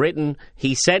he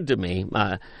said to me,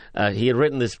 he had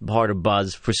written this part of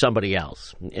Buzz for somebody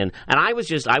else. And I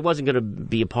wasn't going to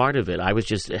be a part of it. I was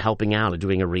just helping out and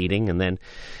doing a reading. And then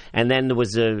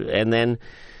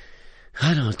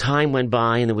I don't know, time went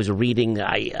by, and there was a reading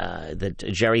that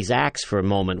Jerry Zaks for a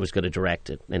moment was going to direct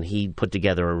it, and he put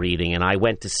together a reading, and I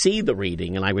went to see the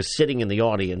reading, and I was sitting in the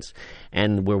audience,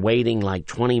 and we're waiting like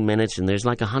 20 minutes, and there's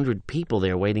like 100 people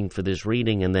there waiting for this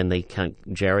reading, and then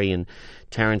Jerry and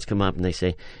Terrence come up, and they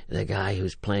say, the guy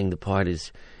who's playing the part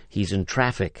he's in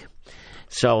traffic.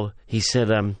 So he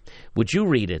said, would you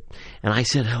read it? And I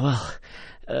said, well...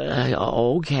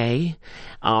 okay.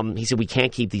 He said, we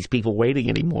can't keep these people waiting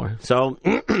anymore. So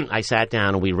I sat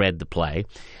down and we read the play,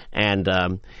 and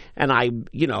I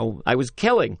was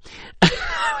killing.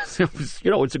 It's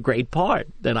a great part.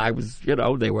 And I was,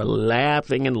 they were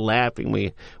laughing and laughing.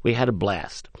 We had a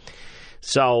blast.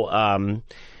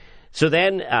 So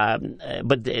then,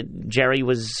 but Jerry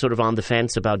was sort of on the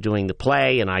fence about doing the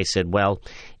play, and I said, well,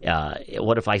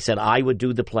 what if I said I would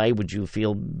do the play? Would you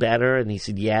feel better? And he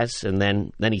said yes, and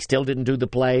then he still didn't do the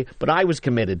play, but I was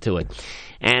committed to it.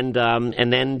 And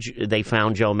then they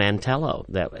found Joe Mantello,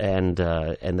 and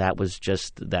that was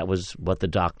what the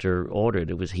doctor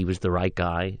ordered. He was the right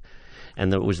guy,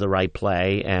 and it was the right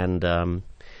play, and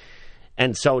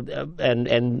so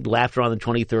Laughter on the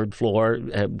 23rd Floor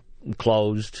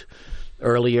closed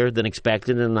earlier than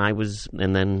expected, and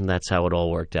then that's how it all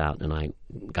worked out, and I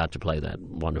got to play that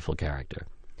wonderful character.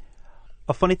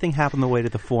 A funny thing happened on the way to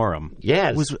the Forum.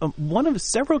 Yes. It was one of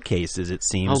several cases, it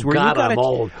seems. Oh, God, I'm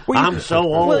old. I'm so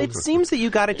old. Well, it seems that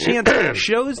you got a chance.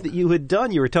 Shows that you had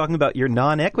done, you were talking about your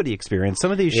non-equity experience.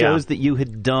 Some of these shows that you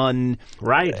had done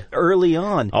right early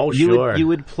on. Oh, sure.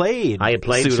 You had played I had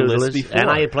played Pseudolus before. And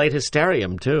I had played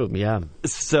Hysterium, too, yeah.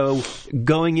 So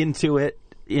going into it,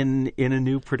 in a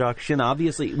new production,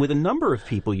 obviously, with a number of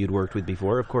people you'd worked with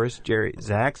before. Of course, Jerry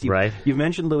Zaks. Right. You've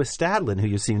mentioned Louis Stadlin, who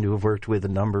you seem to have worked with a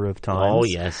number of times. Oh,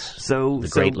 yes. The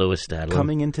great Louis Stadlin.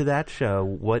 Coming into that show,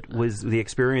 what was the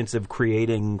experience of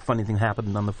creating Funny Thing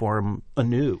Happened on the Forum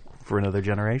anew for another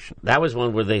generation? That was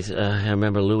one where I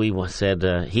remember Louis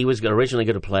said he was originally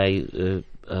going to play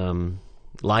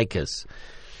Lycus.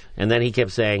 And then he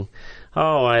kept saying,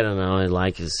 oh, I don't know,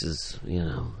 Lycus is,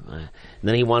 and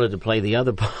then he wanted to play the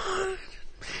other part,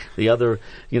 the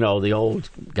the old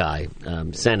guy,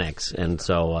 Senex. And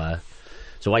so I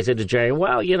said to Jerry,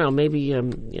 well, maybe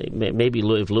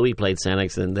if Louis played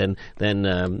Senex, then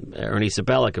Ernie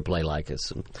Sabella could play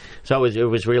Lycus. So it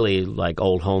was really like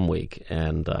old home week.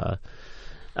 And,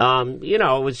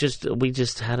 it was just, we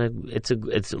just had it's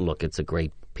a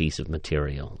great piece of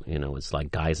material. It's like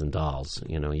Guys and Dolls.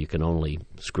 You can only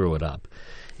screw it up.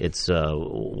 It's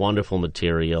wonderful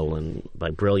material and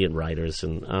by brilliant writers,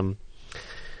 and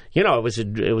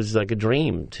it was like a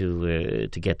dream to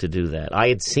get to do that.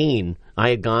 I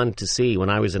had gone to see when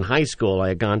I was in high school. I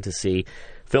had gone to see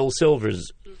Phil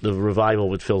Silvers, the revival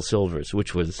with Phil Silvers,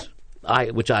 which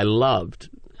I loved.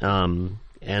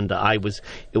 And they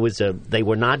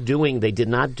did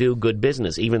not do Good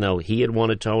Business, even though he had won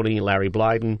a Tony, Larry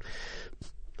Blyden,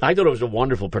 I thought it was a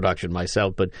wonderful production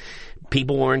myself, but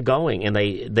people weren't going, and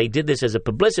they did this as a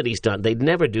publicity stunt. They'd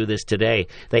never do this today.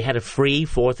 They had a free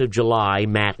 4th of July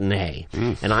matinee,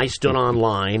 and I stood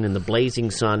online in the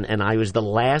blazing sun, and I was the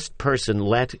last person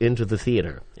let into the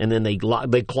theater. And then they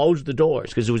closed the doors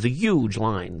because it was a huge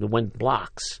line that went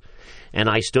blocks. And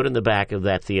I stood in the back of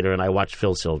that theater and I watched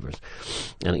Phil Silvers,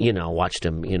 and watched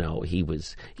him. He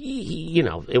was,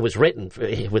 it was written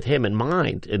with him in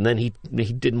mind, and then he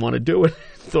didn't want to do it.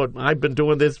 Thought, I've been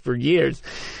doing this for years,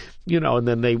 and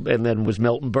then was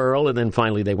Milton Berle, and then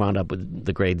finally they wound up with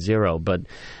The Grade Zero. But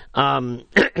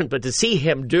but to see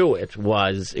him do it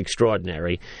was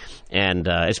extraordinary, and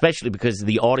especially because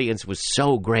the audience was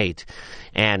so great,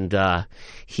 and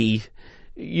he.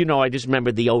 I just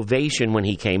remember the ovation when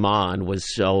he came on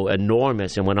was so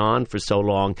enormous and went on for so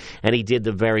long. And he did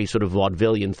the very sort of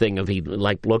vaudevillian thing of he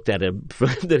looked at him,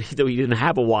 that he didn't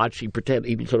have a watch. He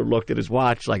sort of looked at his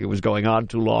watch like it was going on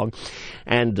too long.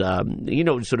 And,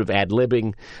 sort of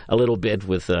ad-libbing a little bit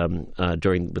with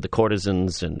the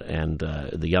courtesans and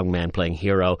the young man playing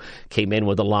Hero came in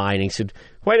with a line. He said,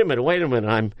 Wait a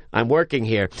minute, I'm working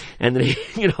here. And then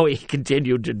he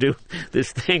continued to do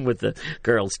this thing with the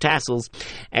girls' tassels,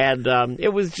 and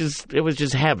it was just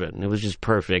heaven. It was just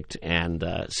perfect. And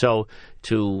so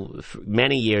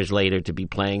many years later to be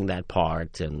playing that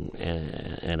part and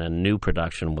a new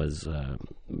production was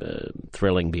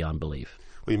thrilling beyond belief.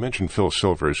 Well, you mentioned Phil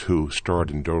Silvers, who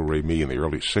starred in Do Re Mi in the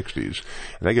early 60s.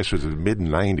 And I guess it was the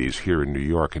mid-90s here in New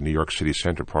York City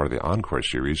Center, part of the Encore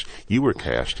series. You were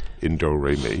cast in Do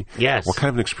Re Mi. Yes. What kind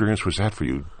of an experience was that for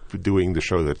you, doing the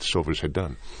show that Silvers had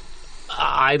done?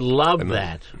 I loved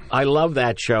that. I loved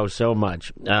that show so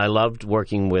much. I loved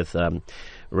working with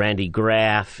Randy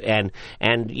Graff, and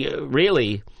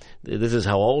really... This is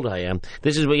how old I am.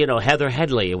 This is Heather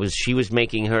Headley. She was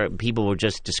making her. People were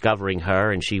just discovering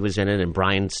her, and she was in it. And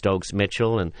Brian Stokes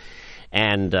Mitchell,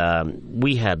 and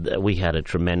we had a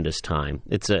tremendous time.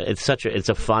 It's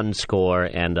a fun score,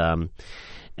 and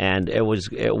it was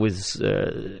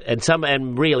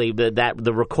and really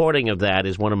the recording of that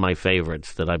is one of my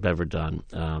favorites that I've ever done.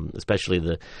 Especially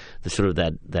the sort of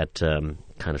that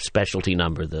kind of specialty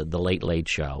number, the Late Late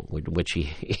Show, which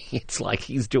it's like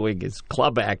he's doing his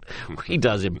club act. He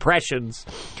does impressions,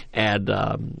 and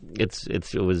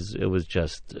it was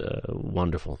just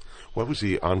wonderful. What was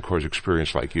the Encore's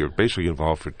experience like? You're basically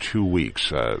involved for 2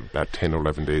 weeks, about 10 or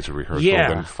 11 days of rehearsal.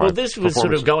 Yeah, well, this was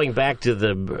sort of going back to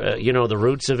the the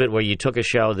roots of it, where you took a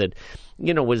show that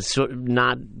was sort of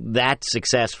not that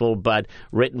successful, but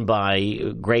written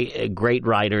by great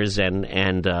writers and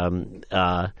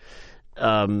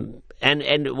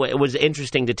it was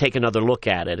interesting to take another look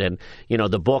at it. And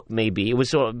the book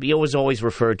it was always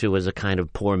referred to as a kind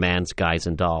of poor man's Guys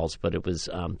and Dolls, but it was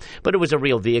a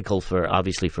real vehicle for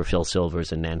Phil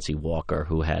Silvers and Nancy Walker,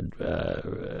 who had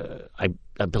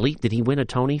I believe, did he win a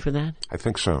Tony for that? I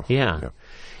think so. Yeah.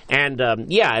 And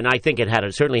and I think it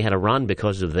certainly had a run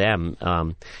because of them.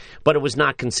 But it was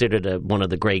not considered one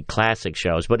of the great classic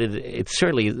shows. But it's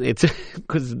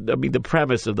because the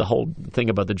premise of the whole thing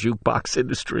about the jukebox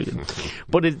industry.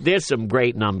 But there's some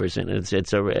great numbers in it.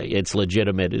 It's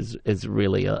legitimate. It's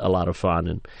really a lot of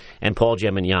fun. And Paul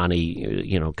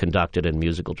Gemignani, conducted and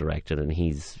musical directed, and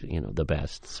he's the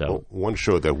best. So well, one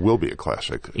show that will be a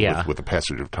classic, with the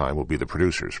passage of time, will be The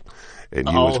Producers. And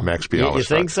you as Max Bialystock. You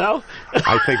think so?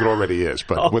 I think it already is,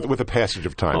 but with the passage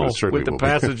of time, it certainly will be. With the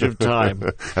passage of time.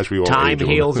 As we all time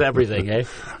heals everything, eh?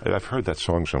 I've heard that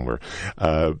song somewhere.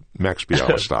 Max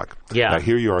Bialystock. Yeah. Now,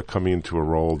 here you are coming into a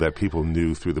role that people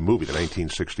knew through the movie, the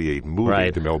 1968 movie,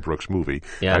 right. The Mel Brooks movie.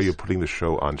 Yes. Now you're putting the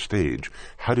show on stage.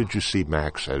 How did you see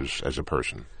Max as a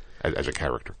person, as a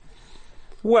character?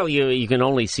 Well, you can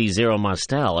only see Zero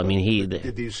Mostel.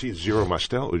 Did you see Zero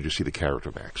Mostel, or did you see the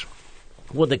character Max?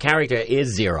 Well, the character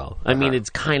is Zero. I mean, it's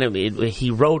kind of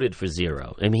he wrote it for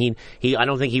Zero. I mean, I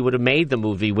don't think he would have made the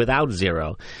movie without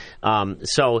Zero.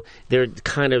 So they're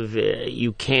kind of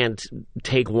you can't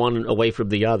take one away from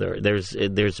the other. There's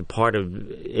a part of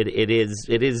it. It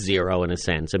is Zero in a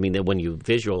sense. I mean, when you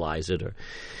visualize it,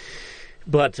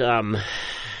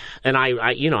 and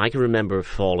I can remember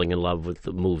falling in love with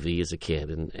the movie as a kid,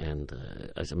 and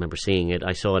I remember seeing it.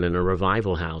 I saw it in a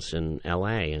revival house in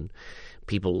L.A. and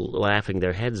people laughing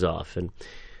their heads off. And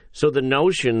so the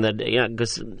notion that,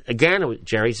 because again,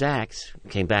 Jerry Zaks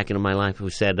came back into my life, who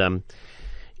said,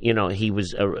 he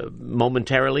was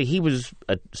momentarily, he was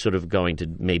sort of going to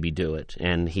maybe do it.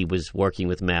 And he was working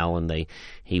with Mel, and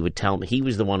he would tell me, he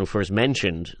was the one who first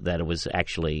mentioned that it was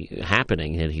actually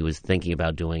happening, and he was thinking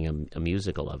about doing a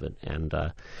musical of it, and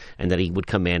that he would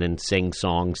come in and sing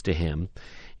songs to him.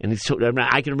 And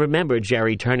I can remember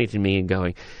Jerry turning to me and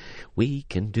going, "We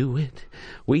can do it.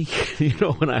 We,"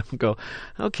 and I would go,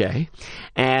 "Okay,"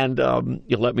 and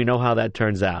you'll let me know how that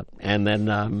turns out. And then,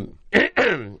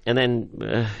 and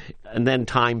then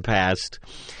time passed.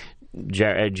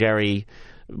 Jerry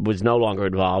was no longer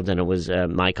involved, and it was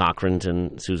Mike Ockrent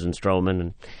and Susan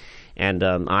Stroman, and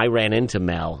I ran into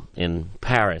Mel in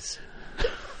Paris.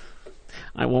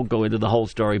 I won't go into the whole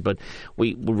story, but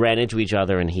we ran into each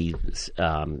other, and he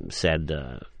said,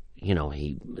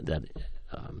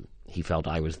 he felt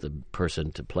I was the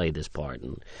person to play this part,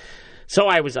 and so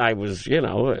I was, I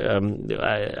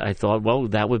thought, well,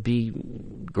 that would be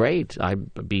great.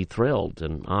 I'd be thrilled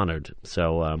and honored.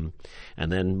 So,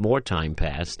 and then more time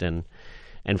passed, and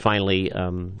finally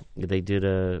they did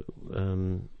a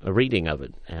reading of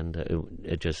it, and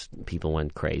it just, people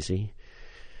went crazy.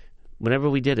 Whenever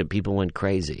we did it, people went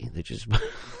crazy. They just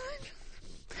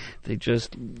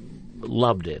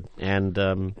loved it, and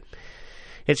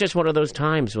it's just one of those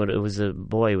times when it was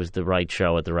the right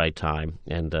show at the right time,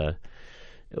 and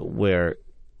where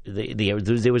there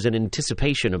was an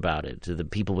anticipation about it. So the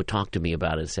people would talk to me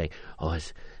about it and say, "Oh,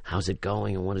 how's it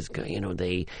going? And what is going?"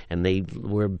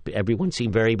 Everyone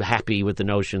seemed very happy with the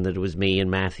notion that it was me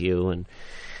and Matthew, and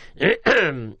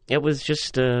it was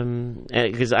just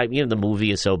because the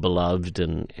movie is so beloved,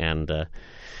 and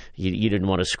you didn't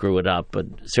want to screw it up, but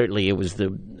certainly it was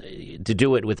to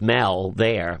do it with Mel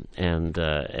there, and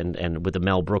with the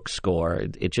Mel Brooks score,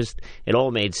 it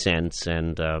all made sense,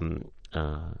 and from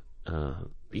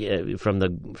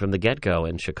the get-go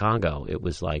in Chicago, it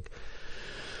was like,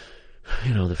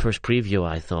 the first preview,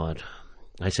 I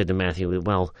said to Matthew,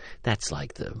 well, that's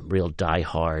like the real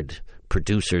die-hard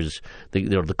producers,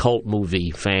 the cult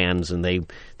movie fans, and they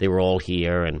were all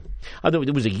here, and although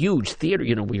there was a huge theater,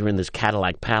 we were in this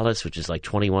Cadillac Palace, which is like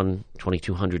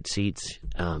 2,200 seats,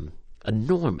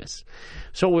 enormous.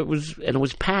 So it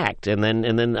was packed, and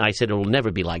then I said it will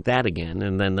never be like that again,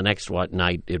 and then the next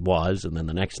night it was, and then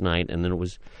the next night, and then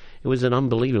it was an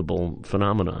unbelievable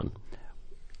phenomenon.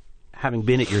 Having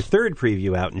been at your third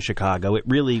preview out in Chicago, it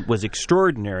really was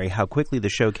extraordinary how quickly the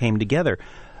show came together.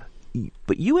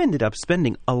 But you ended up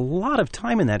spending a lot of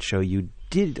time in that show. You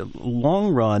did a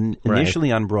long run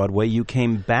initially on Broadway. You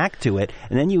came back to it,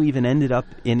 and then you even ended up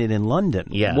in it in London.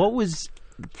 Yeah. What was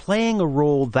playing a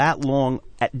role that long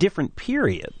at different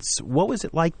periods? What was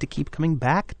it like to keep coming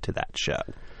back to that show?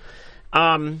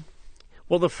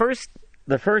 Well, the first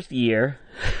year,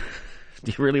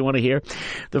 do you really want to hear?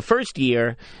 The first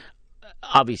year,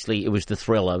 obviously, it was the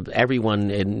thrill of everyone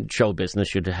in show business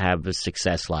should have a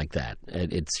success like that.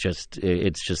 It's just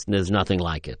there's nothing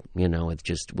like it. It's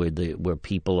just where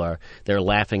people they're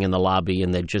laughing in the lobby,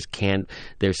 and they just can't.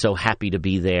 They're so happy to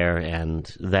be there,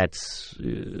 and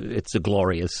it's a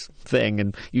glorious thing,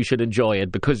 and you should enjoy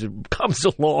it because it comes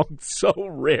along so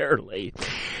rarely.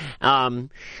 One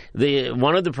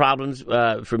of the problems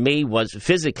for me was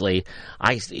physically.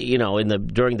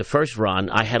 During the first run,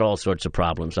 I had all sorts of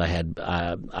problems. I had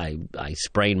I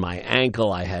sprained my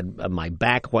ankle. I had my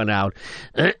back went out.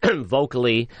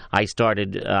 Vocally, I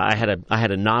started. I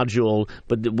had a nodule,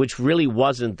 but which really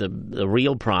wasn't the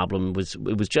real problem. It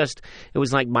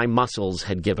was like my muscles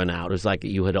had given out. It was like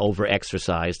you had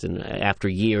over-exercised, and after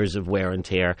years of wear and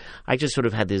tear, I just sort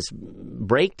of had this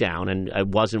breakdown, and I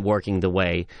wasn't working the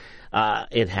way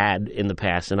it had in the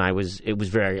past, and it was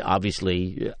very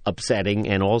obviously upsetting.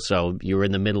 And also, you're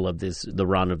in the middle of the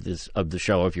run of the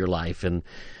show of your life, and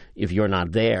if you're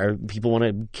not there, people want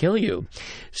to kill you.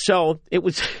 So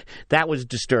that was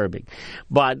disturbing,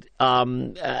 but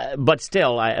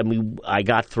still, I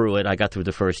got through it. I got through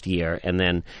the first year, and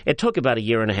then it took about a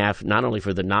year and a half, not only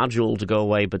for the nodule to go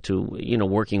away, but to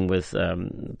working with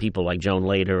people like Joan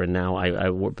Lader, and now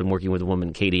I've been working with a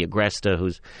woman, Katie Agresta,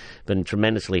 who's been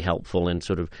tremendously helpful in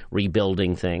sort of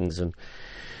rebuilding things and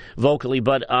vocally,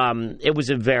 but it was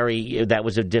that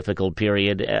was a difficult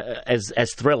period, as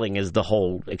thrilling as the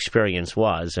whole experience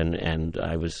was, and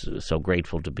I was so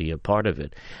grateful to be a part of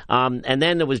it. And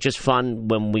then it was just fun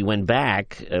when we went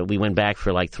back. We went back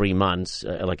for like 3 months,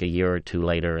 like a year or two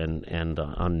later, and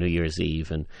on New Year's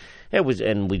Eve, and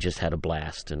we just had a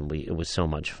blast, and it was so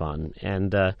much fun.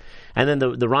 And then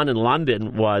the run in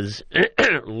London was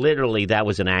literally, that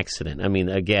was an accident. I mean,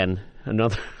 again,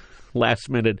 another last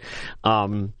minute.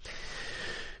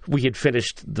 We had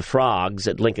finished The Frogs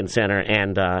at Lincoln Center,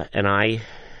 and I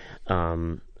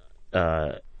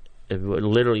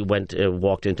literally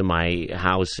walked into my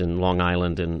house in Long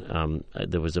Island, and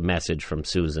there was a message from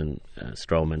Susan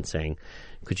Stroman saying,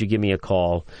 "Could you give me a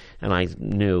call?" And I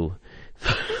knew,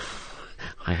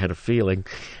 I had a feeling,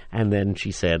 and then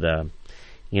she said,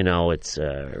 it's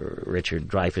Richard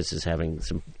Dreyfuss is having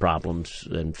some problems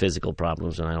and physical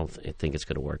problems, and I don't think it's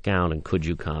going to work out. And could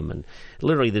you come? And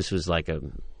literally, if this was like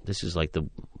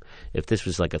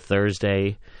a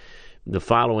Thursday, the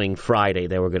following Friday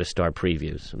they were going to start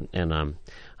previews, and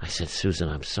I said, Susan,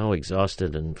 I'm so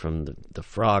exhausted, and from the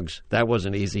frogs, that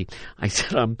wasn't easy. I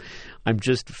said, I'm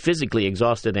just physically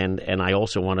exhausted, and I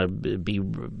also want to be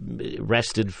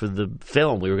rested for the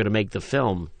film. We were going to make the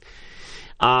film.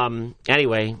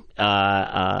 Anyway,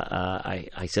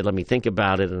 I said, let me think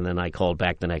about it, and then I called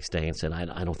back the next day and said,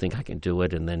 I don't think I can do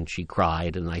it, and then she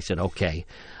cried, and I said, okay,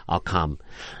 I'll come.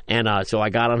 And so I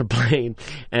got on a plane,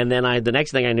 and then the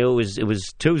next thing I knew it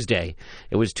was Tuesday.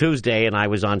 It was Tuesday, and I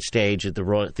was on stage at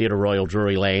the Theatre Royal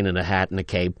Drury Lane in a hat and a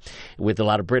cape with a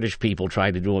lot of British people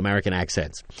trying to do American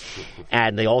accents.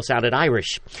 And they all sounded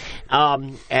Irish.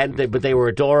 But they were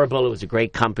adorable. It was a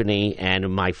great company,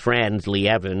 and my friend Lee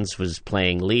Evans was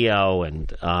playing Leo,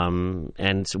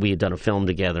 and so we had done a film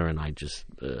together, and I just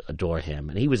adore him.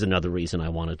 And he was another reason I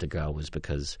wanted to go, was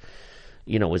because,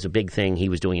 it was a big thing. He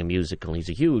was doing a musical. He's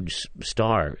a huge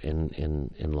star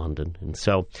in London. And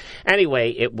so,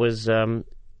 anyway, it was.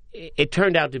 It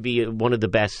turned out to be one of the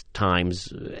best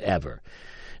times ever.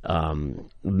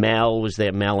 Mel was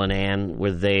there. Mel and Ann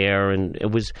were there, and it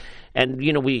was. And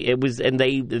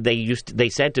they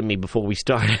said to me before we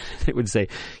started, they would say,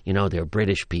 they're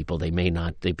British people. They may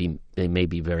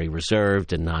be very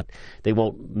reserved and they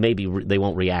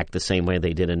won't react the same way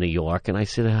they did in New York. And I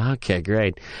said, okay,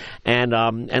 great. And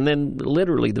then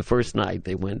literally the first night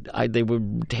they were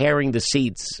tearing the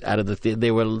seats out of the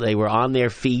they were on their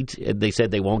feet. They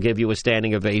said they won't give you a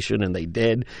standing ovation, and they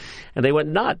did, and they went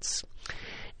nuts.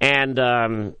 And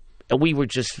we were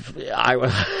just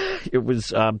it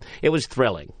was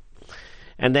thrilling.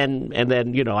 And then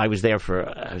I was there for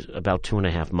about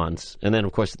 2.5 months, and then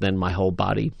of course my whole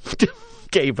body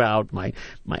gave out. I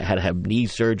had to have knee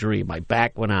surgery. My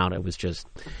back went out. It was just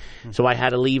so I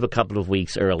had to leave a couple of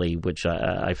weeks early, which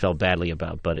I felt badly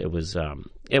about. But it was a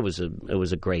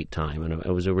great time, and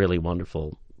it was a really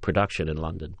wonderful production in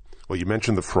London. Well, you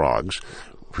mentioned The Frogs,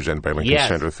 presented by Lincoln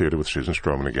Center Theatre with Susan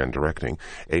Stroman again directing.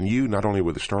 And you not only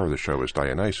were the star of the show as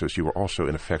Dionysus, you were also,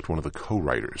 in effect, one of the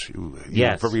co-writers. You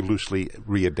very loosely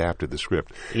readapted the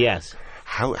script. Yes.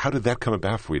 How did that come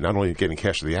about for you? Not only getting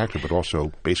cast as the actor, but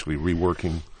also basically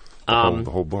reworking the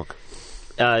whole book.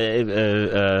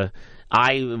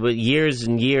 Years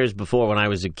and years before, when I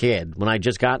was a kid, when I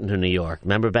just got into New York,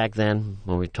 remember back then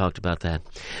when we talked about that?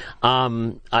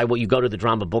 You go to the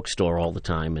drama bookstore all the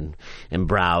time and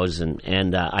browse,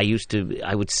 and I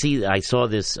saw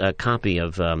this copy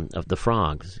of The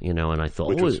Frogs, and I thought,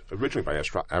 which was originally by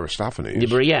Aristophanes.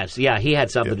 Yes, he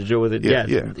had something to do with it.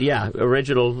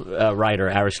 Original writer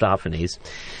Aristophanes.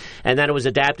 And then it was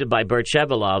adapted by Bert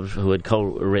Shevelov, who had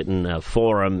co-written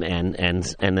Forum, and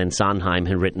then Sondheim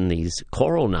had written these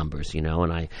choral numbers,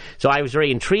 So I was very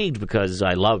intrigued because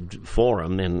I loved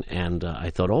Forum, and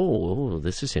I thought, oh,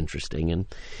 this is interesting, and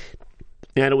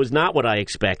it was not what I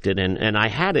expected, and I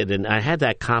had it, and I had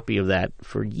that copy of that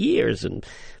for years, and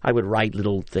I would write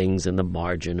little things in the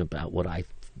margin about what I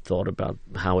thought about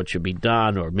how it should be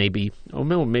done, or maybe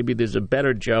there's a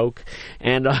better joke,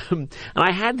 and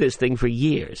I had this thing for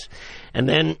years, and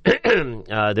then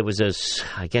there was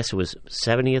I guess it was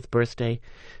 70th birthday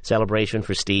celebration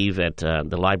for Steve at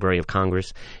the Library of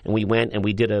Congress, and we went and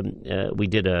we did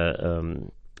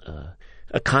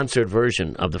a concert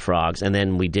version of The Frogs, and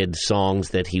then we did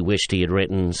songs that he wished he had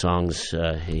written, songs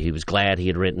he was glad he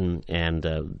had written, and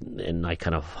I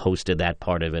kind of hosted that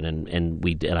part of it, and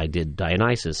I did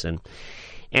Dionysus, and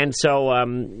so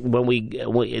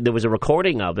when there was a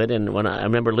recording of it, and when I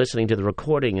remember listening to the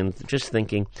recording and just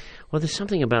thinking, well, there's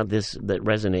something about this that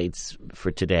resonates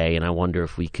for today, and I wonder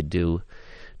if we could do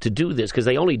this, because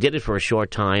they only did it for a short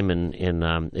time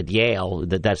at Yale.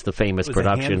 That's the famous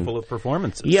production. A handful of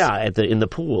performances. Yeah, in the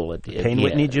pool at Payne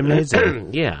Whitney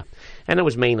Gymnasium. Yeah, and it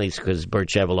was mainly because Bert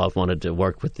Shevelov wanted to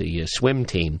work with the swim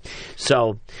team.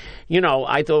 So,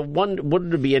 I thought,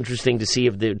 wouldn't it be interesting to see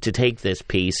to take this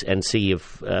piece and see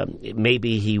if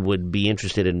maybe he would be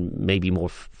interested in maybe more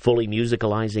fully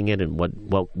musicalizing it, and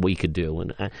what we could do.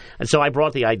 And so I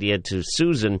brought the idea to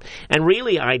Susan, and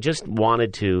really I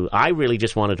really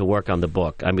just wanted to work on the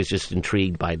book. I was just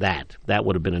intrigued by that. That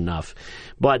would have been enough.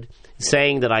 But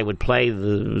saying that I would play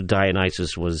the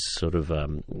Dionysus was sort of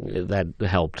that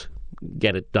helped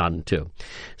get it done too.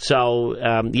 So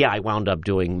I wound up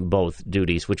doing both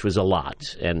duties, which was a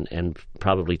lot and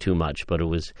probably too much, but it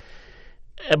was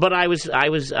But I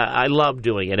loved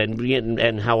doing it,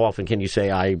 and how often can you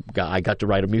say I got to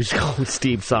write a musical with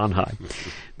Steve Sondheim?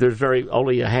 There's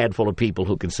only a handful of people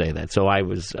who can say that. So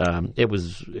it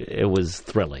was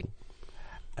thrilling.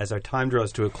 As our time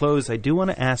draws to a close, I do want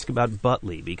to ask about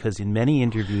Butley, because in many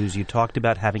interviews you talked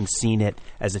about having seen it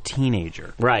as a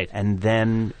teenager. Right. And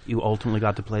then you ultimately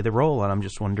got to play the role, and I'm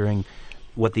just wondering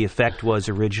what the effect was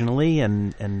originally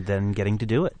and then getting to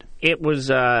do it. It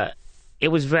was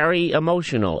very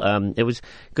emotional. It was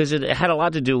because it had a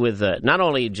lot to do with not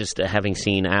only just having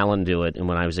seen Alan do it and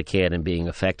when I was a kid and being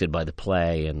affected by the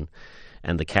play and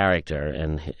the character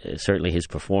and certainly his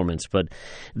performance, but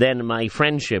then my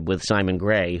friendship with Simon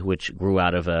Gray, which grew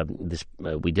out of this.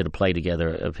 We did a play together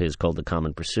of his called The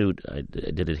Common Pursuit. I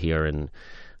did it here and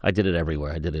I did it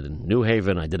everywhere. I did it in New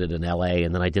Haven, I did it in L.A.,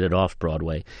 and then I did it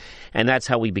off-Broadway. And that's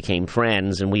how we became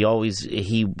friends, and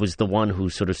he was the one who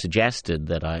sort of suggested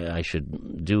that I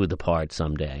should do the part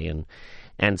someday.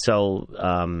 And so,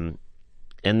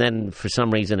 and then for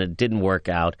some reason it didn't work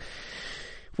out.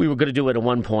 We were going to do it at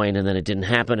one point, and then it didn't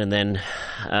happen. And then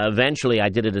eventually, I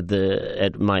did it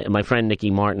at my friend Nicky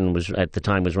Martin was at the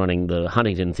time was running the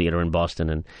Huntington Theater in Boston,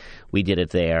 and we did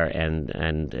it there, and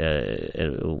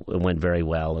it went very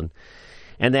well.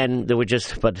 And then there were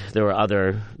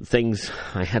other things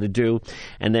I had to do,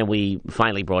 and then we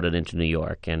finally brought it into New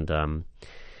York, and I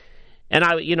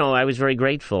was very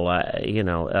grateful.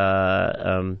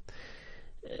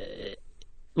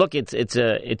 Look, it's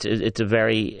a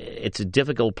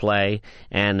difficult play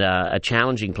and a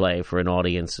challenging play for an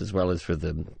audience as well as for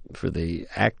the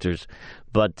actors.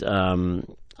 But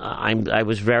I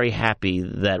was very happy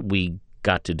that we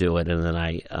got to do it, and then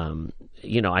I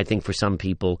think for some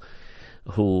people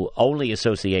who only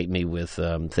associate me with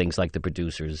things like the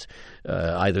producers,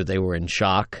 either they were in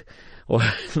shock or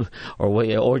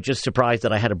just surprised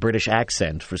that I had a British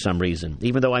accent for some reason,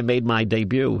 even though I made my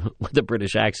debut with a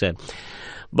British accent.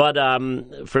 But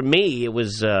for me, it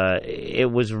was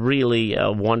really a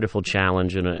wonderful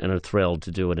challenge and a thrill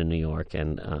to do it in New York.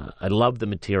 And I love the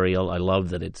material. I love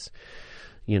that it's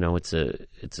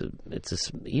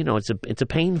a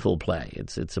painful play.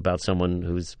 It's about someone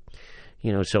who's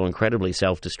so incredibly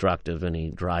self-destructive, and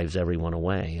he drives everyone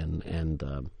away.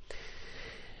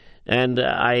 I'm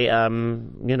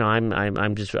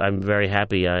very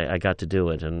happy I got to do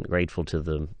it, and grateful to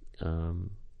the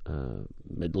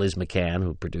Liz McCann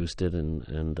who produced it,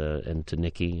 and to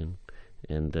Nicky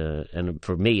and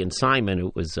for me and Simon,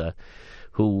 it was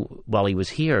who while he was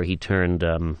here he turned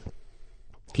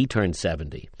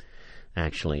 70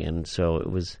 actually, and so it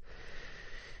was.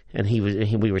 And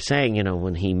we were saying,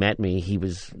 when he met me, he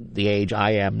was the age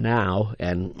I am now,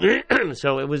 and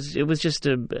so it was just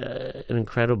an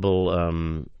incredible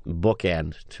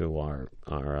bookend to our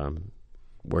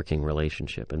working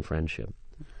relationship and friendship.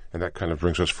 And that kind of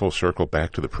brings us full circle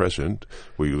back to the president,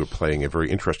 where you were playing a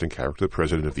very interesting character, the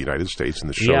President of the United States, in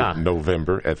the show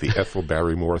November at the Ethel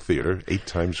Barrymore Theater, 8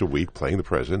 times a week playing the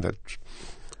president. That's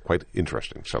quite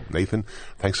interesting. So, Nathan,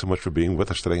 thanks so much for being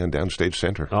with us today on Downstage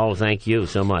Center. Oh, thank you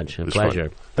so much. A pleasure.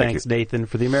 Thanks, Nathan.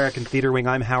 For the American Theater Wing,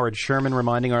 I'm Howard Sherman,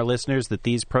 reminding our listeners that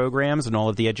these programs and all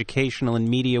of the educational and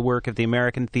media work of the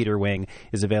American Theater Wing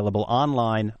is available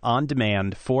online, on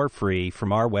demand, for free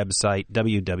from our website,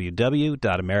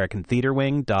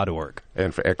 www.americantheaterwing.org.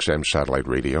 And for XM Satellite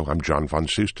Radio, I'm John Von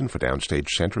Soosten for Downstage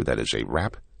Center. That is a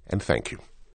wrap, and thank you.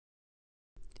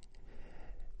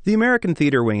 The American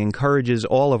Theater Wing encourages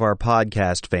all of our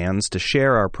podcast fans to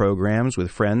share our programs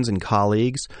with friends and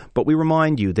colleagues, but we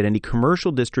remind you that any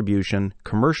commercial distribution,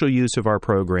 commercial use of our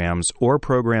programs, or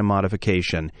program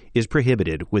modification is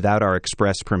prohibited without our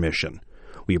express permission.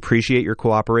 We appreciate your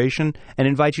cooperation and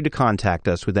invite you to contact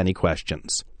us with any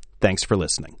questions. Thanks for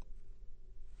listening.